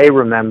you may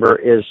remember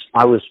is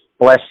I was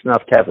blessed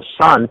enough to have a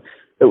son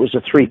that was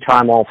a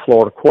 3-time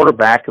All-Florida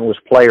quarterback and was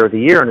Player of the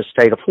Year in the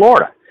state of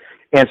Florida.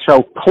 And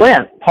so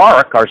Clint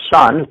Park, our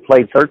son, who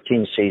played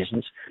 13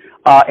 seasons,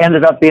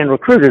 ended up being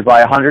recruited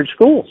by 100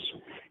 schools.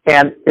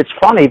 And it's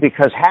funny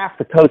because half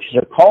the coaches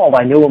that called,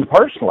 I knew them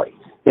personally,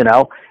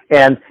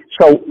 And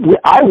so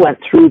I went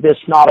through this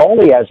not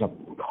only as a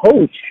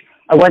coach,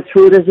 I went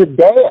through it as a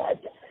dad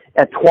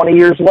at 20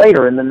 years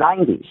later in the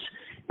 90s.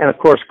 And, of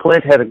course,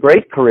 Clint had a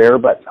great career,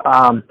 but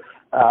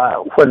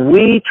when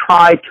we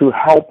tried to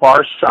help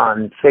our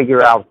son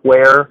figure out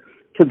where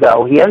to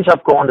go, he ends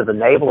up going to the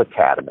Naval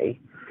Academy.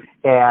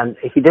 And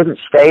he didn't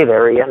stay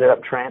there. He ended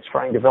up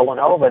transferring to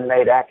Villanova and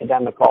made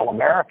Academic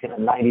All-American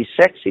in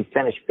 96. He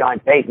finished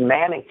behind Peyton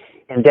Manning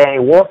and Danny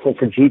Warfel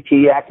for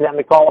GT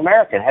Academic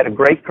All-American. Had a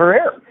great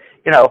career,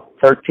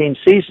 13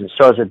 seasons.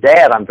 So as a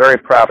dad, I'm very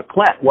proud of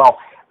Clint. Well,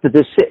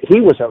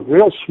 he was a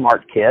real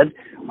smart kid,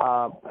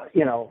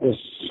 was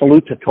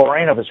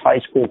salutatorian of his high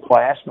school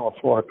class, North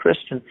Florida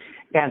Christian.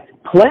 And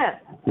Clint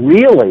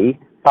really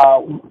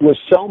was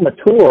so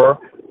mature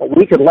that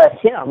we could let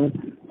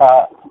him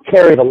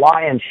carry the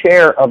lion's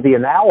share of the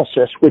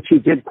analysis, which he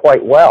did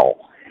quite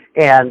well.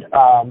 And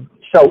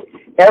so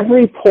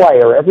every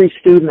player, every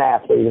student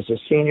athlete as a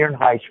senior in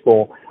high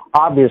school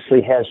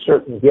obviously has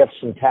certain gifts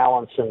and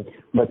talents and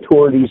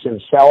maturities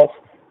himself.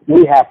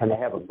 We happen to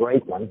have a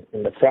great one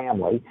in the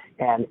family,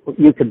 and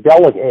you could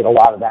delegate a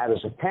lot of that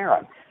as a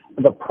parent.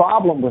 The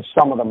problem with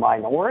some of the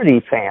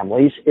minority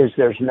families is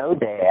there's no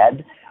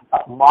dad.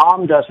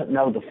 Mom doesn't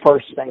know the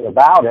first thing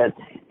about it,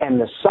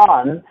 and the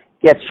son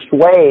gets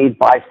swayed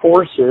by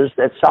forces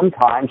that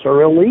sometimes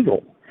are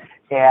illegal.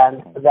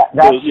 And that's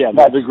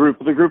the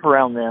group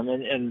around them,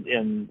 and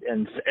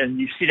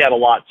you see that a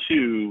lot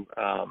too,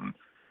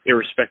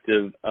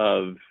 irrespective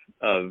of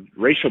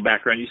racial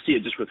background. You see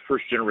it just with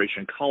first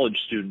generation college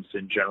students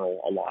in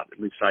general a lot. At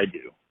least I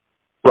do.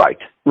 Right.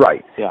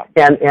 Yeah.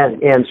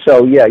 And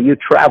so you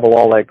travel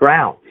all that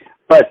ground.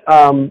 But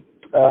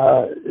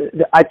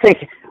I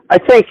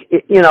think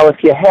if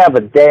you have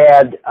a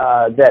dad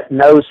that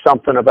knows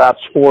something about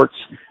sports,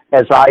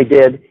 as I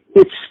did,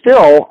 it's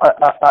still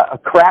a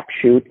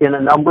crapshoot in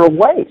a number of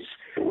ways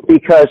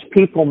because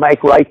people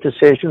make right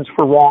decisions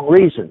for wrong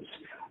reasons.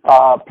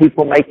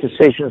 People make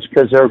decisions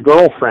because their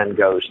girlfriend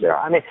goes there.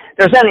 I mean,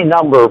 there's any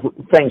number of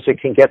things that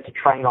can get the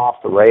train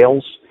off the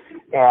rails.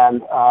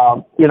 And,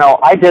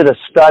 I did a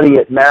study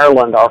at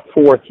Maryland, our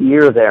 4th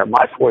year there,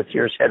 my 4th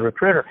year as head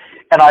recruiter,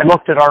 and I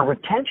looked at our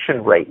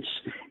retention rates.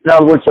 In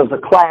other words, of the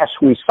class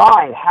we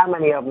signed, how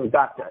many of them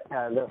got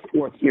the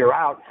 4th year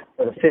out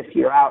or the 5th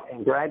year out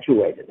and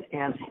graduated.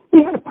 And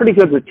we had a pretty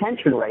good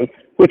retention rate,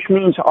 which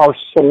means our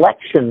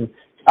selection,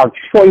 our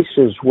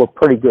choices were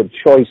pretty good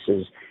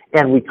choices.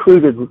 And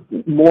recruited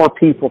more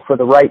people for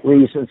the right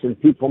reasons, and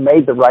people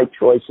made the right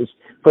choices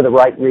for the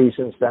right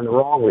reasons than the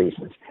wrong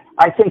reasons.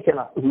 I think in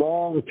a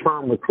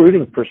long-term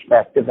recruiting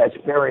perspective, that's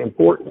very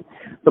important.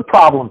 The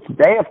problem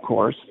today, of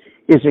course,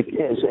 is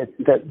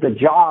that the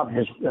job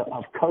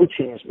of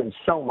coaching has been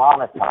so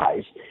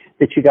monetized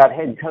that you got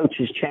head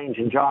coaches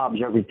changing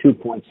jobs every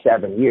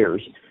 2.7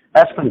 years.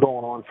 That's been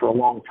going on for a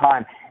long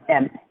time.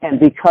 And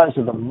because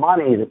of the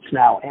money that's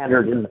now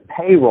entered in the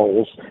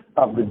payrolls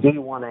of the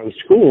D1A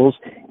schools,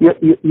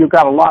 you've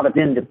got a lot of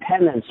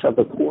independence of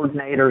the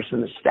coordinators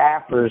and the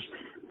staffers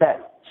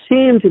that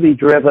seem to be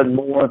driven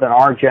more than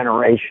our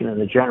generation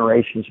and the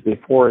generations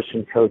before us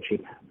in coaching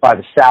by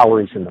the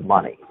salaries and the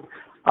money.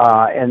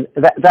 And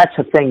that's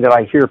a thing that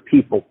I hear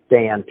people,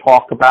 Dan,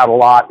 talk about a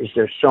lot, is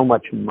there's so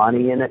much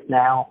money in it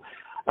now.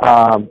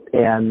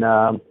 And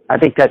I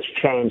think that's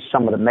changed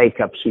some of the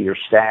makeups of your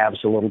staffs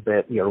a little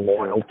bit, your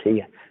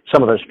loyalty,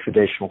 some of those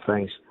traditional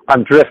things.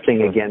 I'm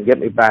drifting again. Get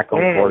me back on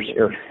course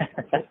here.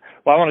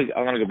 Well, I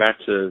want to go back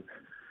to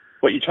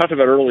what you talked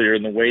about earlier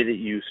in the way that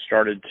you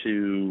started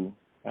to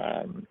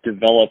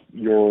develop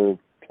your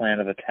plan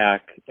of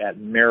attack at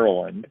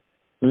Maryland.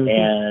 Mm-hmm.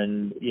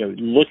 And,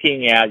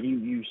 looking at,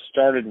 you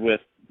started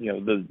with,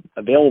 the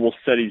available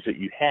studies that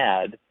you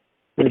had,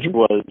 which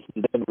was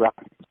the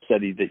demographic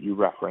study that you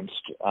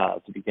referenced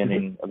at the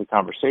beginning of the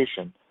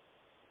conversation.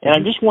 And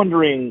I'm just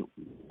wondering,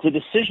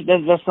 decision,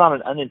 that's not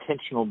an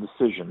unintentional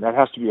decision. That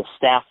has to be a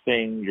staff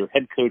thing. Your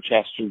head coach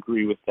has to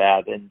agree with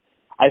that. And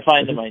I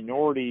find the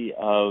minority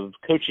of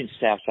coaching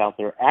staffs out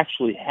there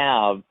actually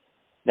have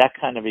that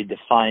kind of a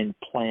defined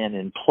plan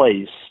in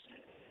place,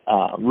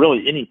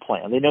 really any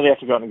plan. They know they have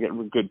to go out and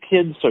get good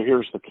kids, so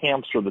here's the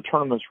camps or the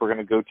tournaments we're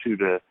going to go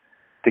to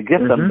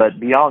get them. But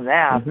beyond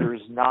that, there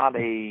is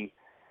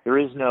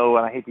no,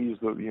 and I hate to use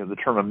the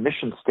term a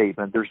mission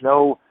statement, there's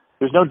no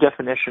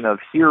definition of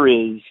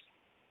here's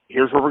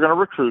where we're going to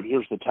recruit,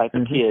 here's the type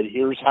of kid,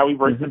 here's how we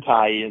break the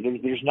tie.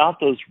 There's not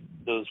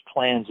those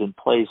plans in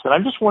place. And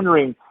I'm just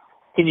wondering,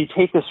 can you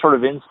take us sort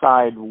of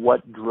inside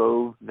what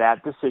drove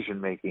that decision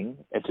making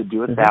and to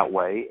do it that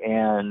way,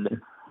 and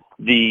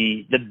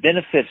the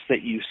benefits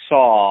that you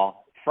saw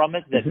from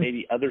it that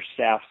maybe other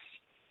staffs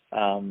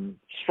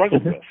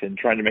struggled with in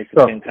trying to make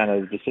the same kind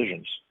of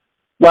decisions?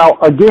 Well,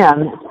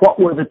 again, what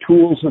were the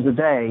tools of the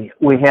day?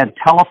 We had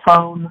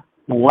telephone,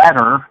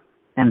 letter,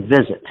 and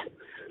visit.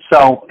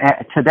 So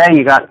today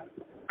you got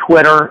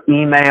Twitter,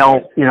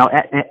 email,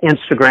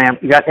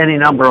 Instagram, you got any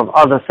number of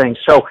other things.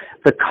 So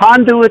the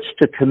conduits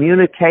to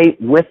communicate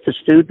with the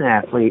student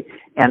athlete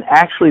and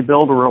actually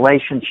build a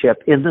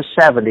relationship in the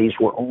 70s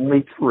were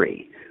only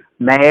 3: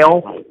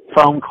 mail,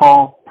 phone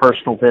call,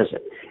 personal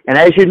visit. And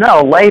as you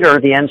know, later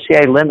the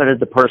NCAA limited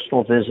the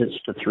personal visits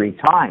to 3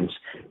 times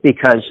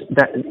because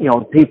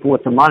people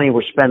with the money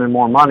were spending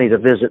more money to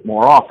visit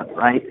more often,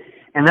 right?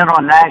 And then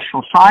on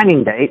National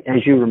Signing Date,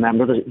 as you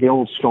remember the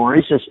old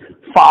stories, is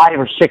 5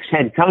 or 6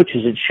 head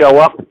coaches would show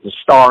up at the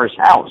star's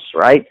house,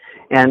 right?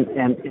 And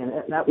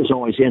that was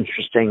always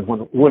interesting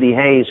when Woody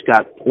Hayes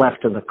got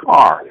left in the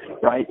car,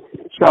 right?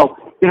 So,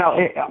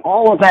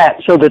 all of that.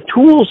 So the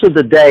tools of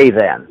the day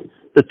then,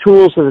 the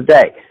tools of the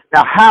day.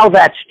 Now, how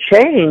that's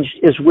changed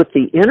is with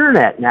the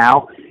Internet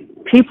now,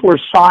 people are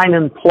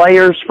signing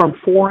players from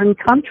foreign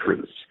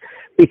countries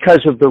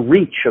because of the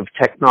reach of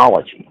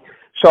technology.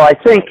 So I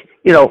think,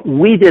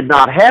 we did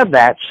not have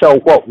that. So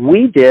what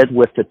we did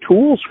with the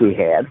tools we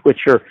had, which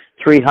are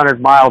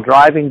 300-mile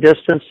driving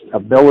distance,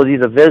 ability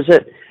to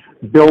visit,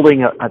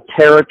 building a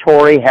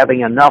territory,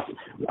 having enough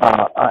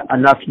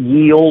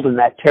yield in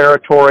that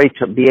territory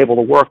to be able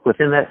to work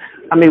within that.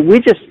 I mean,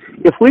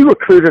 if we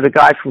recruited a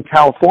guy from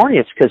California,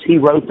 it's because he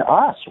wrote to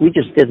us. We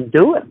just didn't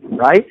do it,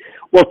 right?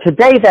 Well,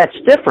 today that's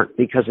different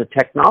because of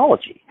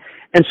technology.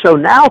 And so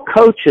now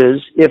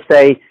coaches, if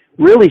they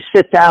really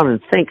sit down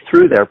and think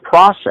through their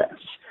process,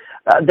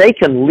 they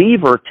can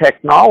lever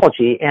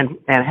technology and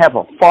have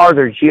a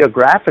farther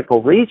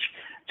geographical reach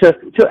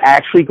to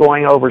actually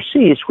going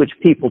overseas, which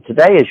people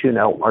today, as you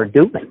know, are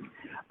doing.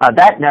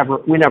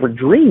 We never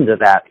dreamed of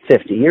that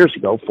 50 years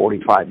ago,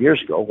 45 years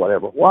ago,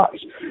 whatever it was.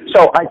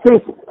 So I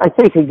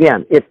think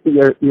again, if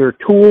your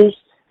tools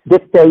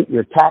dictate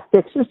your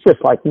tactics, it's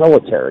just like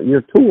military.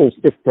 Your tools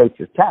dictate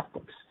your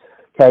tactics.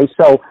 Okay,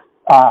 so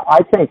I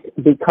think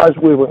because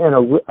we were in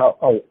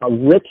a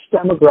rich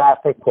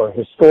demographic where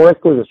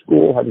historically the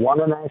school had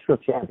won a national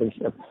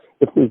championship,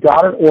 if we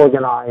got it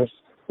organized,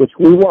 which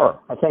we were,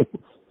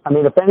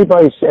 if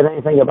anybody said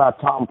anything about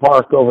Tom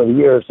Park over the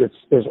years,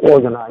 his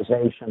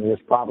organization was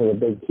probably a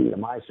big key to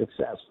my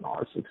success and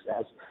our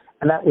success.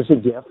 And that was a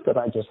gift that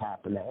I just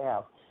happened to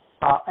have.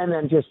 And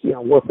then just,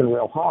 working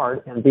real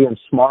hard and being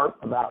smart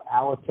about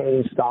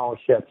allocating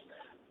scholarships.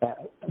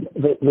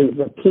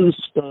 The key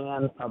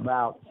stand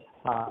about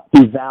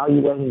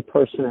evaluating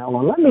personnel.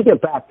 And let me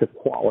get back to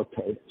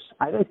qualitatives.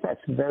 I think that's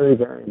very,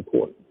 very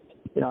important.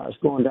 I was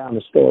going down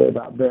the story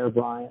about Bear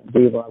Bryant,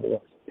 Diva, the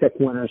pick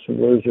winners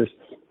from losers.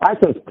 I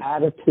think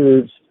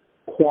attitudes,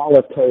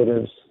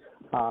 qualitatives,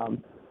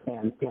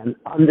 and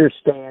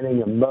understanding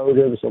the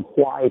motives of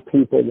why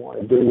people want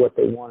to do what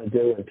they want to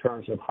do in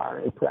terms of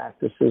hiring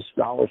practices,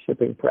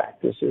 scholarshiping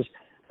practices,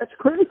 that's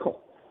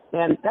critical.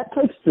 And that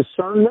takes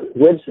discernment,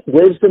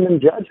 wisdom, and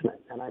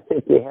judgment. And I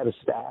think we had a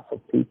staff of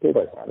people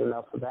that had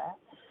enough of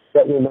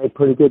that we made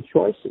pretty good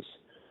choices.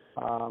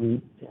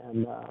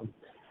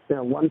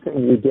 One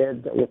thing we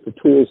did with the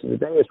tools of the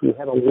day is we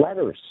had a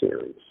letter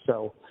series.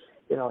 So,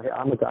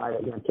 I'm a guy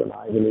that went to an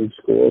Ivy League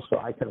school, so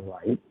I can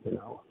write,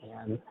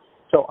 and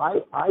so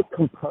I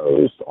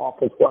composed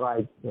off of what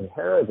I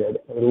inherited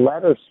a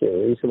letter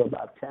series of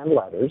about 10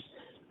 letters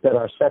that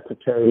our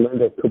secretary,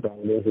 Linda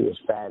Kubani, who is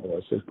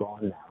fabulous, is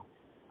gone now.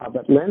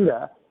 But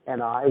Linda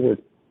and I were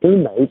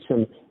teammates,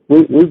 and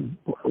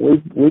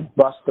we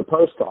bust the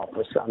post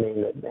office.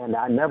 And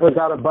I never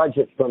got a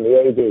budget from the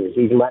ADs.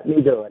 He let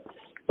me do it.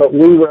 But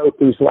we wrote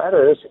these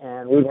letters,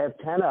 and we'd have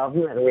 10 of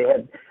them, and we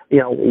had,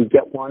 we'd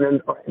get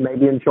one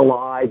maybe in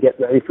July, get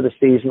ready for the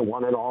season,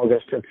 one in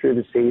August, took through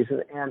the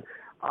season. And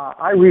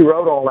I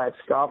rewrote all that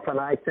stuff, and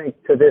I think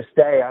to this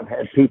day I've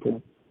had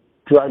people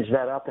drudge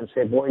that up and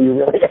say, boy, you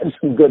really had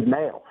some good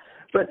mail.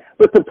 But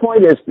the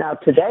point is, now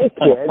today,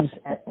 kids,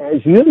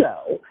 as you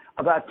know,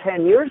 about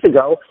 10 years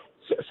ago,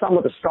 some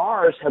of the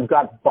stars have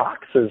got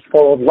boxes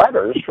full of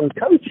letters from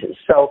coaches.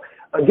 So,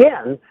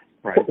 again,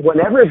 when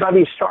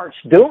everybody starts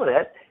doing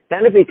it,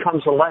 then it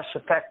becomes a less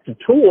effective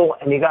tool,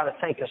 and you got to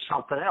think of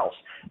something else.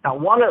 Now,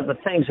 one of the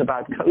things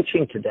about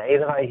coaching today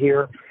that I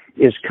hear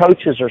is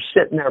coaches are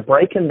sitting there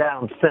breaking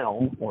down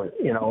film or,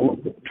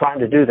 trying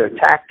to do their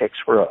tactics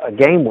for a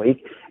game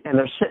week, and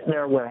they're sitting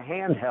there with a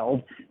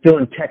handheld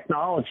doing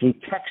technology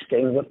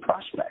texting with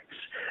prospects.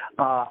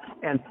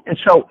 And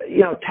so,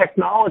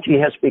 technology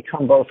has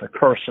become both a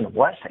curse and a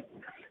blessing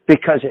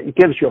because it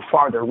gives you a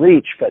farther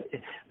reach, but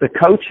the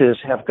coaches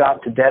have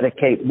got to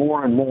dedicate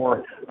more and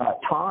more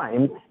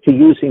time to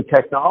using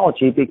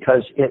technology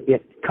because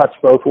it cuts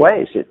both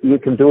ways. You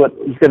can do it,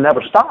 you can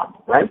never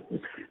stop, right?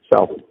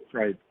 So,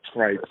 Right.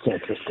 It's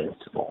interesting.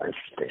 It's more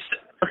interesting.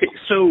 Okay,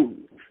 so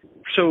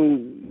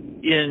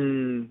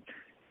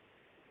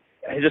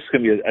this is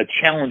going to be a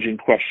challenging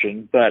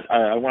question, but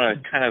I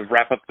want to kind of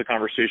wrap up the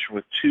conversation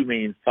with two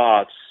main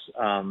thoughts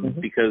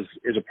because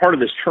as a part of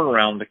this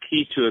turnaround, the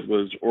key to it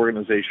was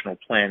organizational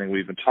planning.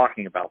 We've been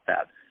talking about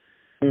that.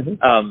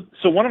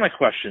 So one of my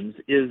questions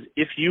is,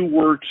 if you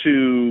were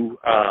to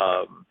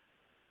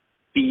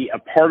be a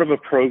part of a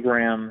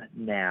program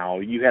now,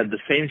 you had the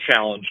same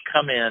challenge,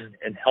 come in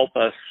and help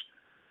us,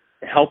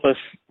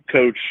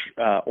 coach,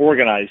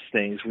 organize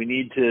things. We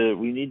needed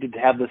to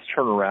have this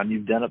turnaround.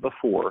 You've done it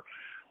before.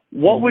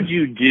 What would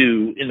you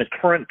do in the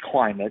current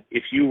climate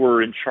if you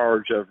were in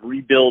charge of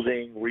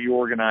rebuilding,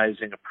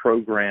 reorganizing a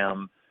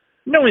program,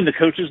 knowing the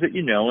coaches that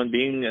you know and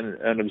being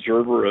an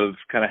observer of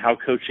kind of how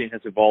coaching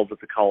has evolved at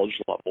the college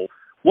level?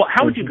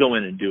 How would you go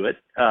in and do it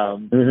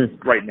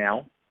right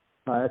now?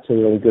 That's a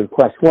really good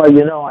question. Well,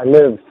 I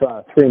live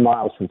 3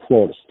 miles from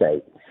Florida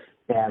State,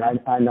 and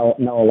I know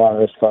a lot of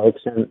those folks,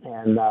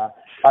 and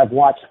I've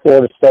watched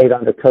Florida State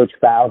under Coach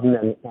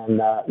Bowden and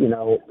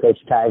Coach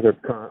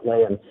Taggart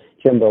currently and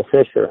Jimbo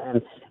Fisher,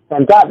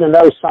 and gotten to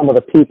know some of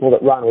the people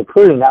that run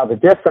recruiting. Now, the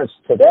difference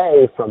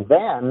today from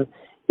then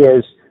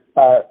is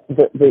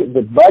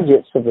the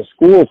budgets of the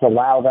schools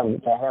allow them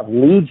to have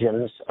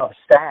legions of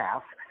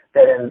staff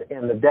that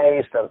in the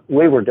days that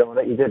we were doing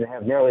it, you didn't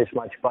have nearly as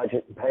much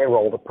budget and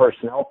payroll to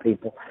personnel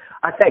people.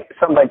 I think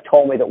somebody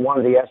told me that one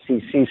of the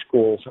SEC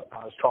schools,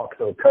 I was talking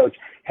to a coach,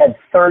 had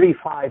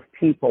 35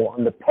 people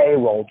on the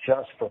payroll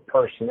just for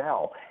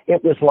personnel.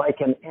 It was like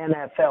an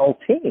NFL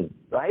team,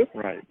 right?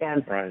 Right.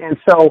 And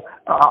so,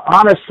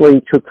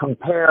 honestly, to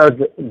compare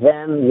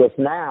then with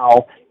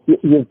now,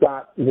 you've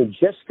got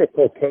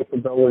logistical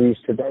capabilities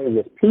today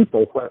with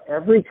people where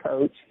every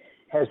coach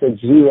has a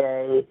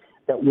GA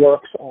that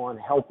works on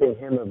helping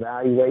him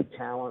evaluate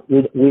talent.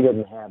 We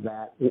didn't have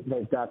that.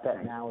 They've got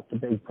that now with the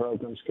big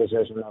programs because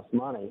there's enough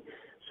money.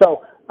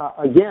 So,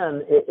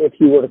 again, if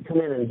you were to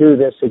come in and do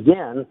this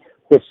again,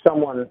 which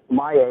someone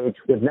my age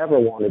would never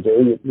want to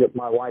do,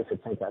 my wife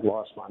would think I'd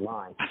lost my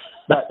mind.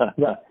 But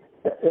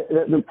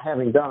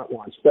having done it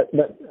once, but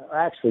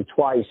actually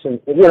twice. And,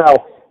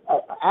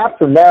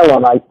 after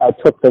Maryland, I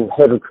took the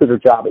head recruiter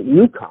job at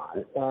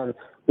UConn, and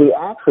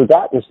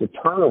that was the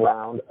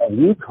turnaround of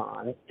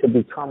UConn to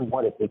become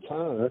what it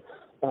became,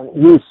 and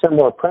used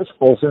similar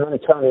principles. And then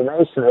Tony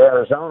Mason at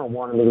Arizona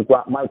wanted me to go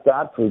out. Mike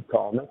Godfrey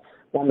called me,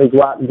 wanted me to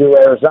go out and do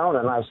Arizona,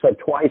 and I said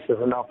twice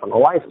is enough in a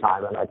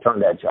lifetime, and I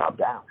turned that job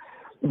down.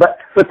 But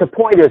the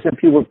point is,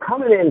 if you were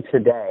coming in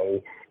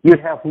today,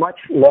 you'd have much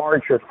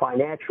larger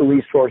financial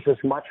resources,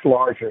 much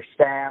larger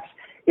staffs.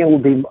 It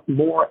would be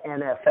more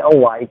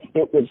NFL-like.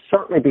 It would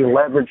certainly be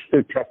leveraged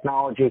through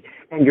technology,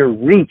 and your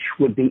reach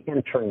would be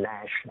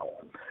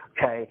international,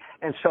 okay?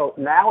 And so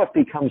now it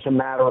becomes a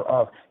matter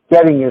of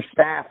getting your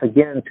staff,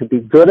 again, to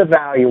be good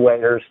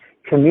evaluators,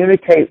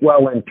 communicate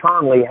well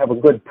internally, have a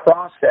good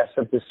process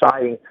of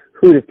deciding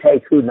who to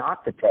take, who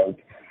not to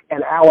take,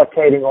 and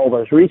allocating all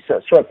those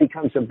resources. So it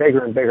becomes a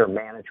bigger and bigger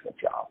management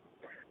job,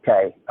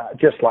 okay?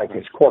 Just like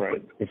it's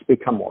corporate. It's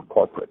become more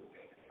corporate.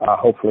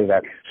 Hopefully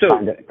that's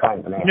kind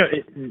of an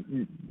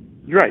answer.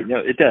 You're right. No,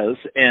 it does.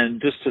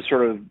 And just to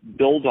sort of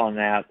build on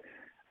that,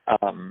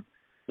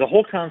 the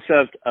whole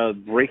concept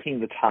of breaking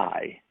the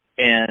tie.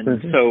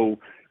 And so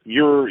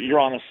you're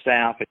on a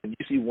staff and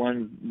you see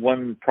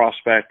one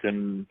prospect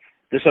and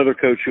this other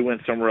coach who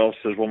went somewhere else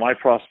says, well, my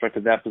prospect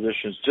at that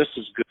position is just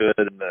as good,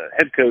 and the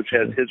head coach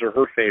has his or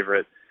her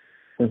favorite.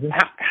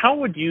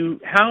 How have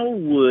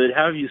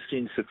you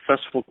seen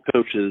successful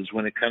coaches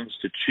when it comes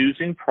to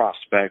choosing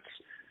prospects,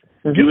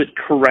 do it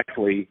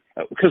correctly?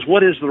 Because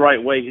what is the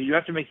right way? You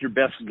have to make your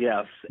best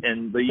guess,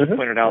 and you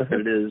pointed out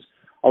that it is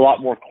a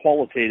lot more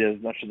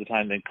qualitative much of the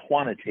time than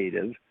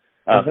quantitative.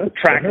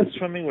 Track and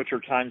swimming, which are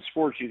time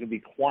sports, you can be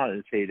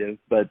quantitative,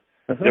 but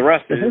the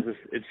rest is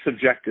it's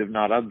subjective,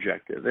 not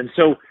objective. And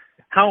so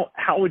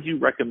how would you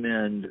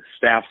recommend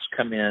staffs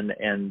come in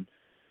and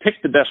pick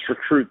the best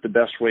recruit the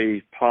best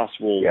way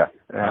possible,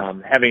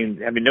 having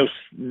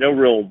no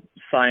real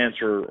science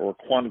or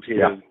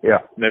quantitative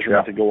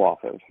measurement to go off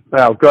of?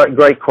 Well,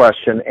 great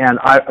question. And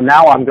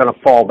now I'm going to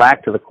fall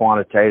back to the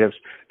quantitatives,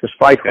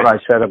 despite what I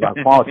said about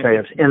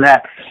qualitatives, in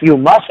that you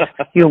must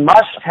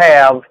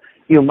have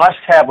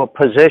a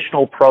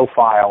positional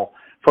profile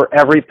for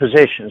every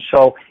position.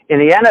 So in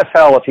the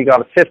NFL, if you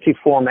got a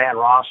 54-man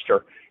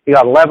roster, you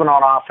got 11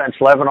 on offense,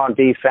 11 on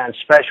defense,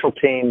 special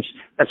teams,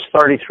 that's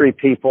 33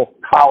 people.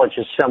 College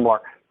is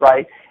similar,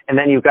 right? and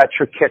then you've got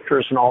your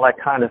kickers and all that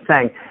kind of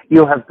thing.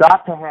 You have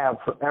got to have,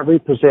 for every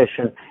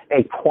position,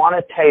 a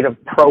quantitative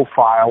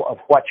profile of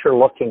what you're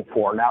looking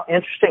for. Now,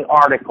 interesting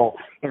article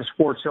in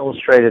Sports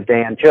Illustrated,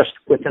 Dan, just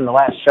within the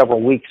last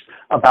several weeks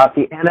about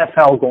the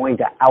NFL going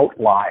to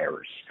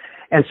outliers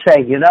and say,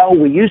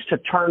 we used to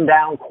turn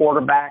down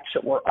quarterbacks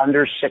that were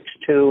under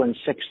 6'2" and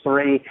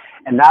 6'3",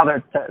 and now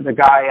that the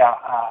guy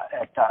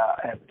at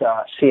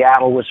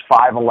Seattle was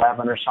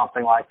 5'11" or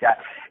something like that.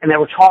 And they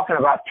were talking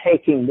about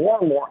taking more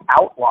and more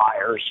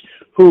outliers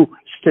who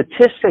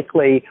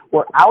statistically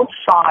were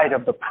outside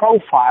of the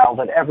profile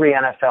that every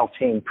NFL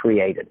team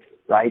created,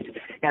 right?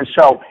 And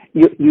so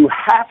you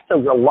have to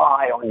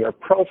rely on your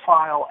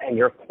profile and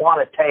your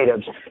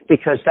quantitatives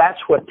because that's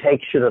what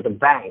takes you to the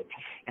bank.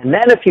 And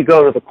then if you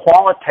go to the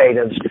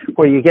qualitatives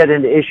where you get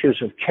into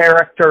issues of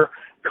character,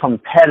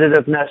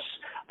 competitiveness,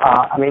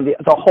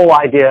 the whole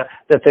idea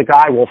that the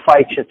guy will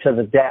fight you to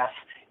the death,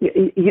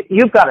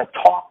 you've got to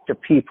talk to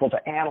people to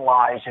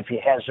analyze if he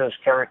has those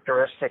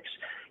characteristics,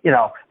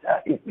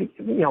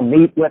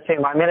 meet with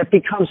him. It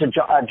becomes a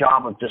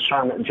job of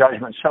discernment and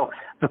judgment. So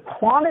the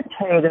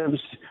quantitatives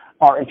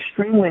are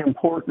extremely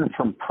important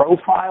from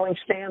profiling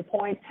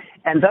standpoint,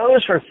 and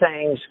those are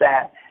things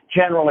that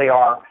generally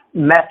are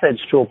methods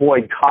to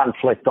avoid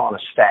conflict on a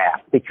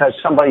staff because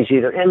somebody's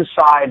either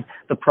inside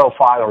the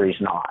profile or he's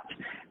not.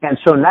 And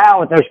so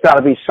now there's got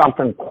to be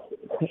something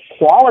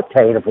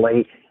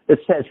qualitatively that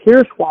says,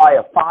 here's why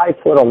a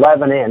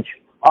 5'11"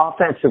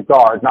 offensive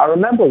guard, and I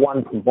remember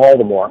one from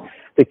Baltimore,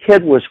 the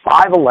kid was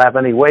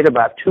 5'11", he weighed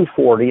about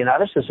 240, now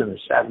this is in the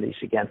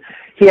 70s again.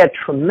 He had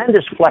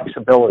tremendous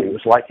flexibility, he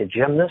was like a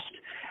gymnast,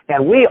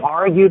 and we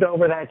argued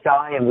over that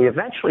guy, and we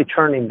eventually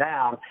turned him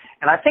down,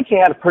 and I think he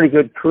had a pretty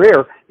good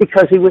career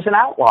because he was an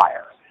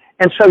outlier.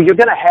 And so you're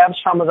going to have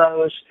some of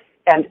those,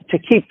 and to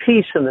keep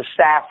peace in the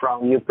staff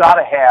room, you've got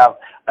to have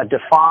a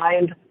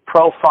defined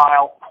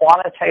profile,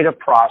 quantitative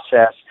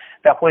process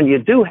that when you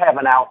do have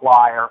an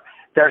outlier,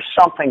 there's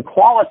something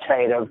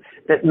qualitative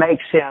that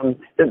makes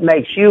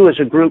you as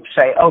a group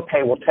say,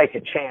 okay, we'll take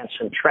a chance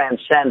and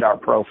transcend our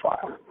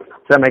profile.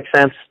 Does that make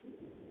sense?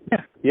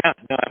 Yeah,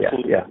 no,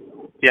 absolutely.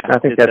 Yeah, I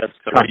think that's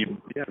the way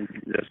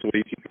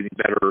you keep getting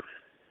better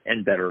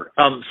and better.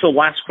 So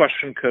last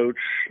question, Coach,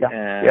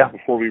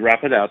 before we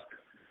wrap it up,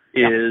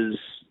 is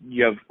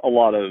you have a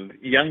lot of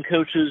young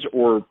coaches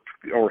or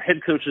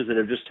head coaches that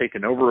have just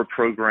taken over a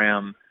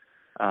program,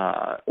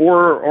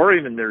 or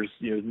even there's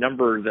a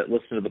number that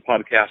listen to the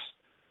podcast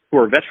who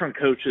are veteran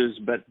coaches,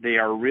 but they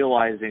are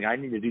realizing I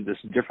need to do this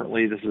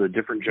differently. This is a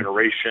different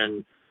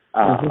generation.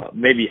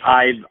 Maybe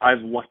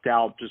I've lucked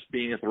out just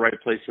being at the right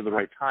place at the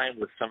right time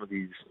with some of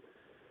these,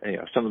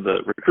 some of the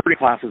recruiting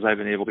classes I've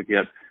been able to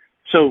get.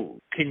 So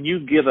can you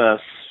give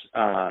us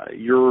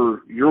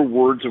your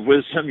words of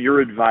wisdom, your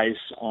advice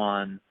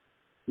on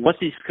what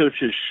these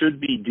coaches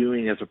should be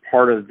doing as a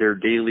part of their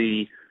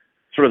daily,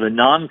 sort of the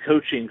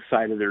non-coaching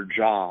side of their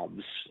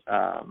jobs?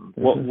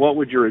 What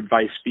would your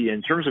advice be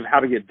in terms of how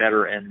to get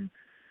better and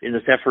in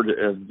this effort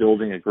of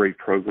building a great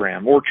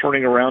program or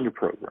turning around a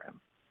program?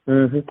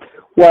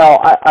 Well,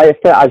 I've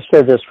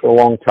said this for a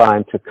long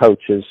time to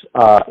coaches,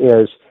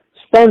 is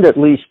spend at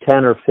least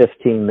 10 or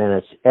 15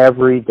 minutes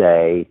every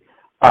day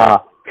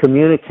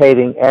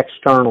communicating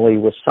externally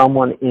with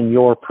someone in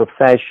your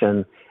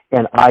profession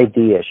and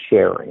idea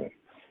sharing.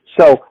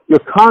 So you're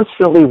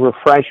constantly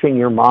refreshing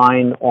your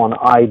mind on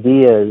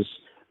ideas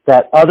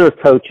that other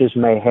coaches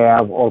may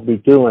have or be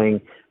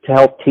doing to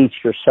help teach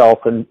yourself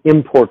and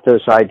import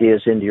those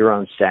ideas into your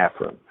own staff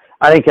room.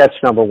 I think that's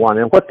number one.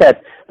 And what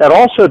that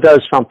also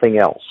does something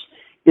else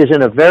is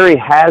in a very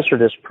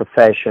hazardous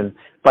profession,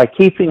 by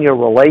keeping your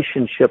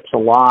relationships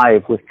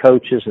alive with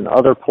coaches in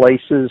other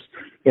places,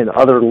 in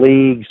other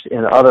leagues,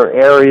 in other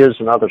areas,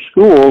 in other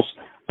schools,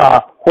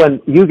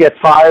 when you get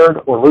fired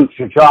or lose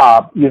your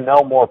job, you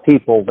know more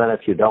people than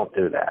if you don't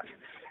do that.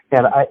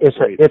 And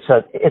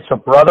it's a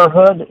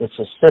brotherhood, it's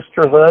a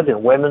sisterhood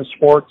in women's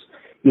sports.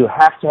 You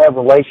have to have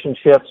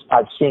relationships.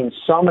 I've seen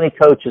so many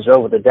coaches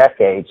over the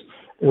decades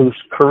whose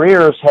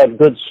careers had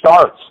good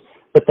starts,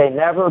 but they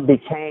never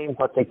became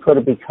what they could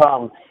have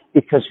become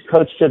because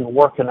coach didn't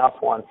work enough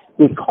on.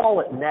 We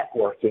call it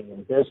networking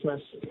in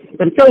business,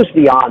 but it goes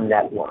beyond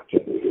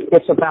networking.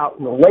 It's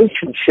about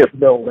relationship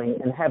building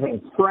and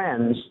having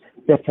friends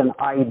that can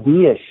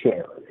idea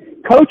share.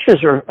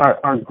 Coaches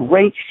are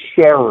great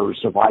sharers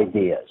of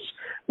ideas,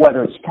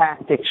 whether it's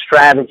tactics,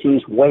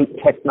 strategies, weight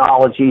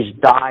technologies,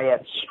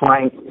 diet,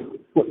 strength,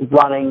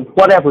 running,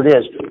 whatever it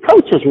is.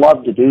 Coaches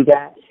love to do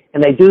that,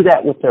 and they do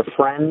that with their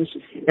friends.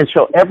 And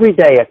so every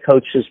day a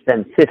coach has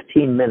spent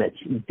 15 minutes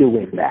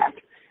doing that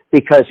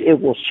because it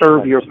will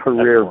serve your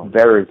career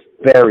very,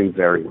 very,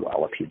 very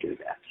well if you do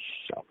that.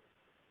 So,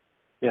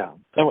 yeah.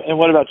 And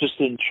what about just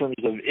in terms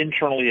of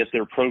internally at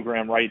their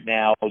program right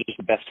now, just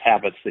the best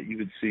habits that you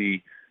would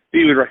see, that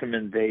you would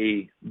recommend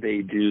they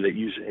do that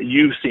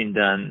you've seen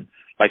done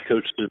by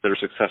coaches that are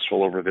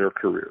successful over their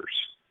careers?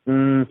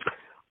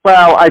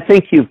 Well, I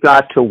think you've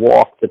got to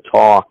walk the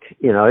talk.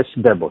 It's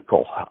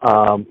biblical.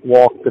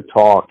 Walk the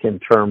talk in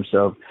terms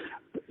of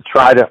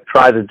try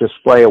to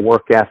display a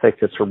work ethic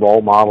that's a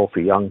role model for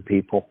young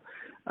people.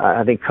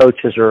 I think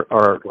coaches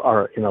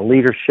are in a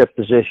leadership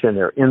position.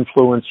 They're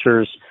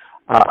influencers.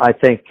 I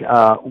think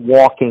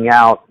walking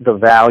out the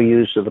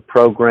values of the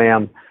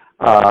program,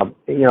 as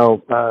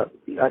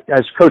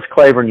Coach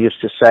Claiborne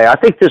used to say, I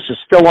think this is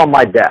still on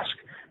my desk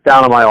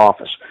down in my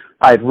office.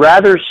 I'd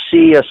rather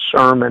see a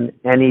sermon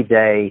any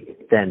day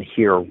than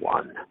hear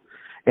one.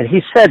 And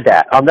he said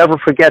that. I'll never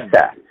forget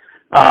that.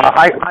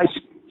 I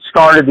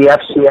started the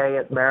FCA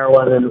at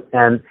Maryland,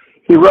 and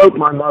he wrote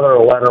my mother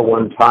a letter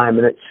one time,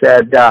 and it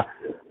said,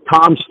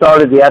 Tom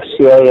started the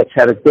FCA. It's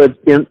had a good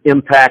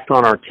impact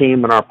on our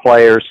team and our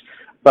players,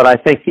 but I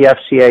think the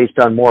FCA has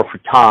done more for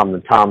Tom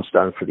than Tom's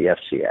done for the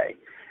FCA.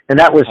 And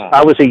that was,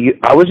 I was a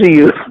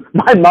youth.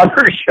 My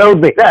mother showed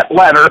me that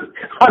letter.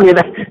 I mean,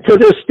 to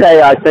this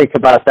day, I think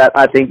about that.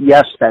 I think,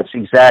 yes, that's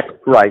exactly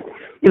right.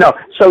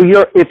 So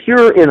if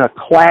you're in a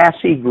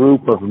classy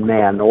group of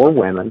men or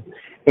women,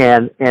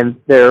 and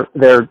they're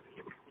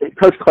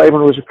Coach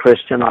Claiborne was a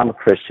Christian, I'm a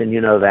Christian,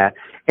 you know that,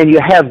 and you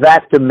have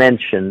that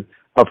dimension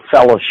of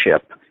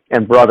fellowship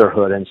and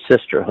brotherhood and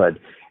sisterhood,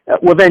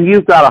 well, then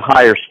you've got a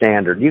higher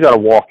standard. You've got to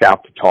walk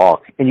out to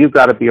talk, and you've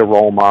got to be a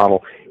role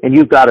model, and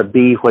you've got to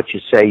be what you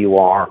say you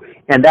are.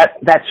 And that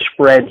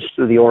spreads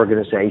through the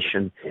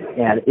organization,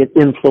 and it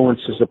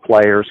influences the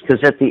players, because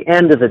at the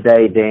end of the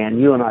day, Dan,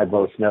 you and I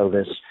both know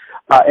this,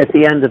 at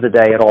the end of the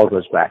day, it all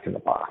goes back in the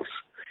box.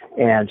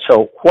 And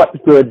so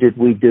what good did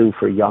we do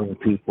for young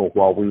people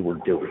while we were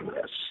doing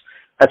this?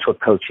 That's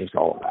what coaching's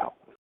all about.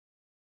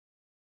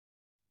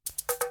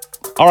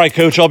 All right,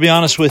 Coach, I'll be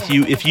honest with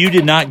you. If you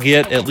did not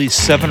get at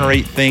least 7 or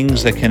 8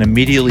 things that can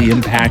immediately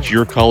impact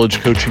your college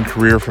coaching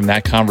career from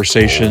that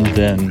conversation,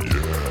 then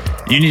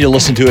you need to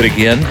listen to it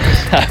again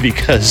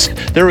because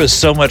there was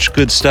so much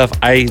good stuff.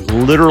 I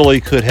literally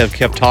could have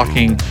kept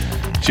talking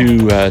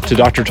to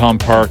Dr. Tom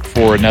Park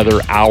for another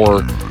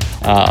hour,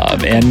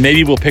 and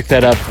maybe we'll pick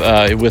that up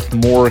with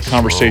more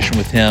conversation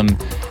with him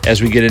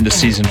as we get into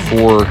season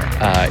 4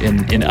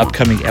 in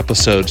upcoming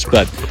episodes.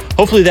 But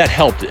hopefully that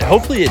helped.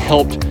 Hopefully it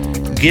helped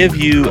give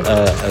you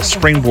a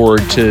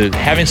springboard to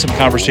having some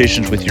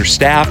conversations with your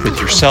staff, with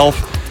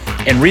yourself,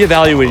 and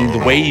reevaluating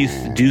the way you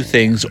do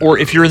things. Or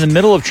if you're in the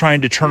middle of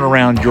trying to turn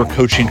around your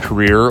coaching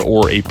career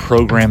or a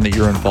program that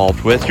you're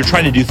involved with, you're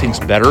trying to do things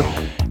better,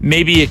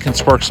 maybe it can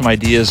spark some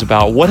ideas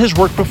about what has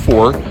worked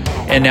before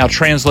and now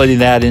translating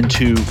that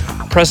into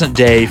present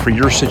day for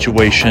your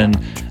situation,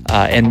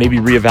 and maybe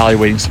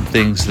reevaluating some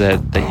things that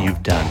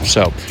you've done.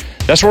 So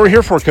that's what we're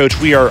here for, Coach.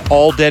 We are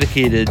all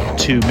dedicated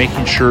to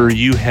making sure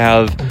you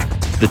have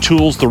the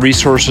tools, the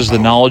resources, the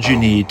knowledge you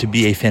need to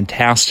be a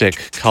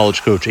fantastic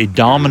college coach, a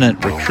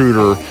dominant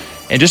recruiter,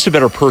 and just a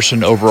better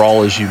person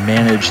overall as you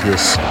manage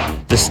this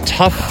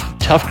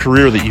tough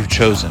career that you've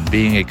chosen,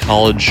 being a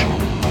college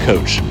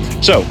coach.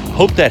 So,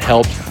 hope that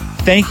helped.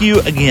 Thank you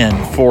again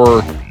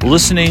for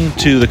listening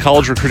to the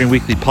College Recruiting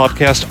Weekly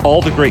podcast.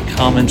 All the great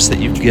comments that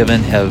you've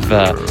given have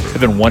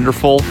been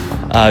wonderful.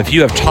 If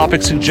you have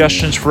topic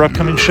suggestions for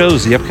upcoming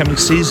shows, the upcoming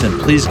season,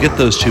 please get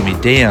those to me,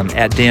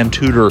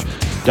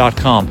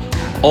 dan@dantutor.com.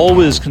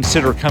 Always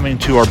consider coming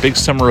to our big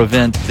summer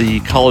event, the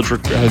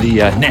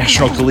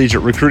National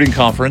Collegiate Recruiting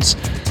Conference.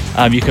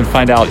 You can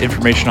find out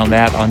information on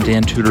that on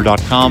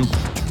dantutor.com.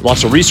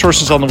 Lots of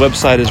resources on the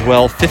website as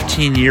well.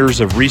 15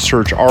 years of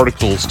research,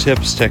 articles,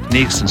 tips,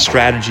 techniques, and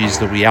strategies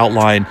that we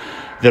outline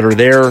that are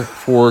there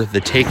for the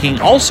taking.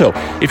 Also,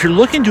 if you're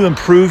looking to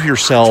improve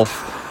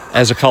yourself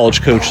as a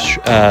college coach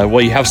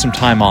while you have some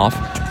time off,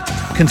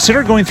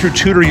 consider going through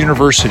Tutor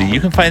University.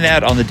 You can find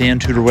that on the Dan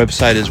Tutor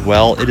website as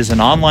well. It is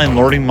an online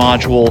learning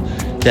module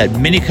that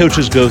many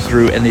coaches go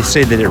through, and they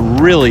say that it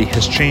really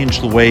has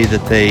changed the way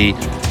that they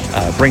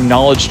bring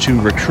knowledge to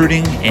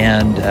recruiting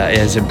and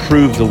has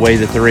improved the way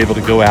that they're able to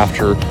go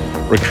after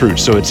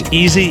recruits. So it's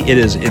easy, it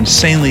is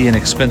insanely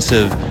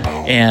inexpensive,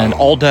 and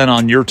all done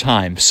on your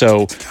time.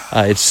 So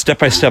it's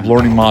step-by-step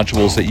learning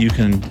modules that you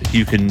can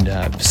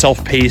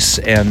self-pace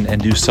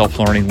and do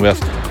self-learning with.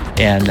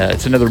 And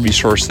it's another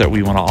resource that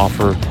we want to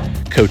offer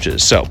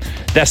coaches. So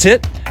that's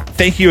it.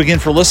 Thank you again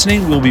for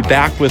listening. We'll be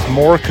back with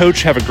more.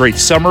 Coach, have a great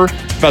summer.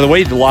 By the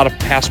way, a lot of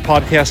past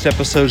podcast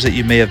episodes that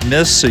you may have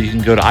missed, so you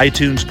can go to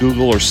iTunes,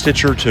 Google, or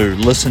Stitcher to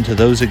listen to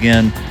those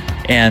again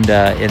and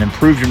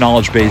improve your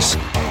knowledge base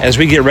as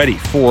we get ready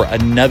for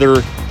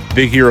another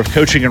big year of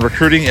coaching and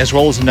recruiting, as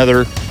well as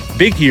another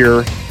big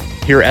year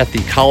here at the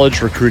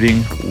College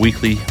Recruiting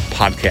Weekly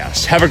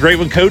podcast. Have a great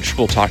one, Coach.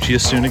 We'll talk to you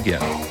soon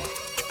again.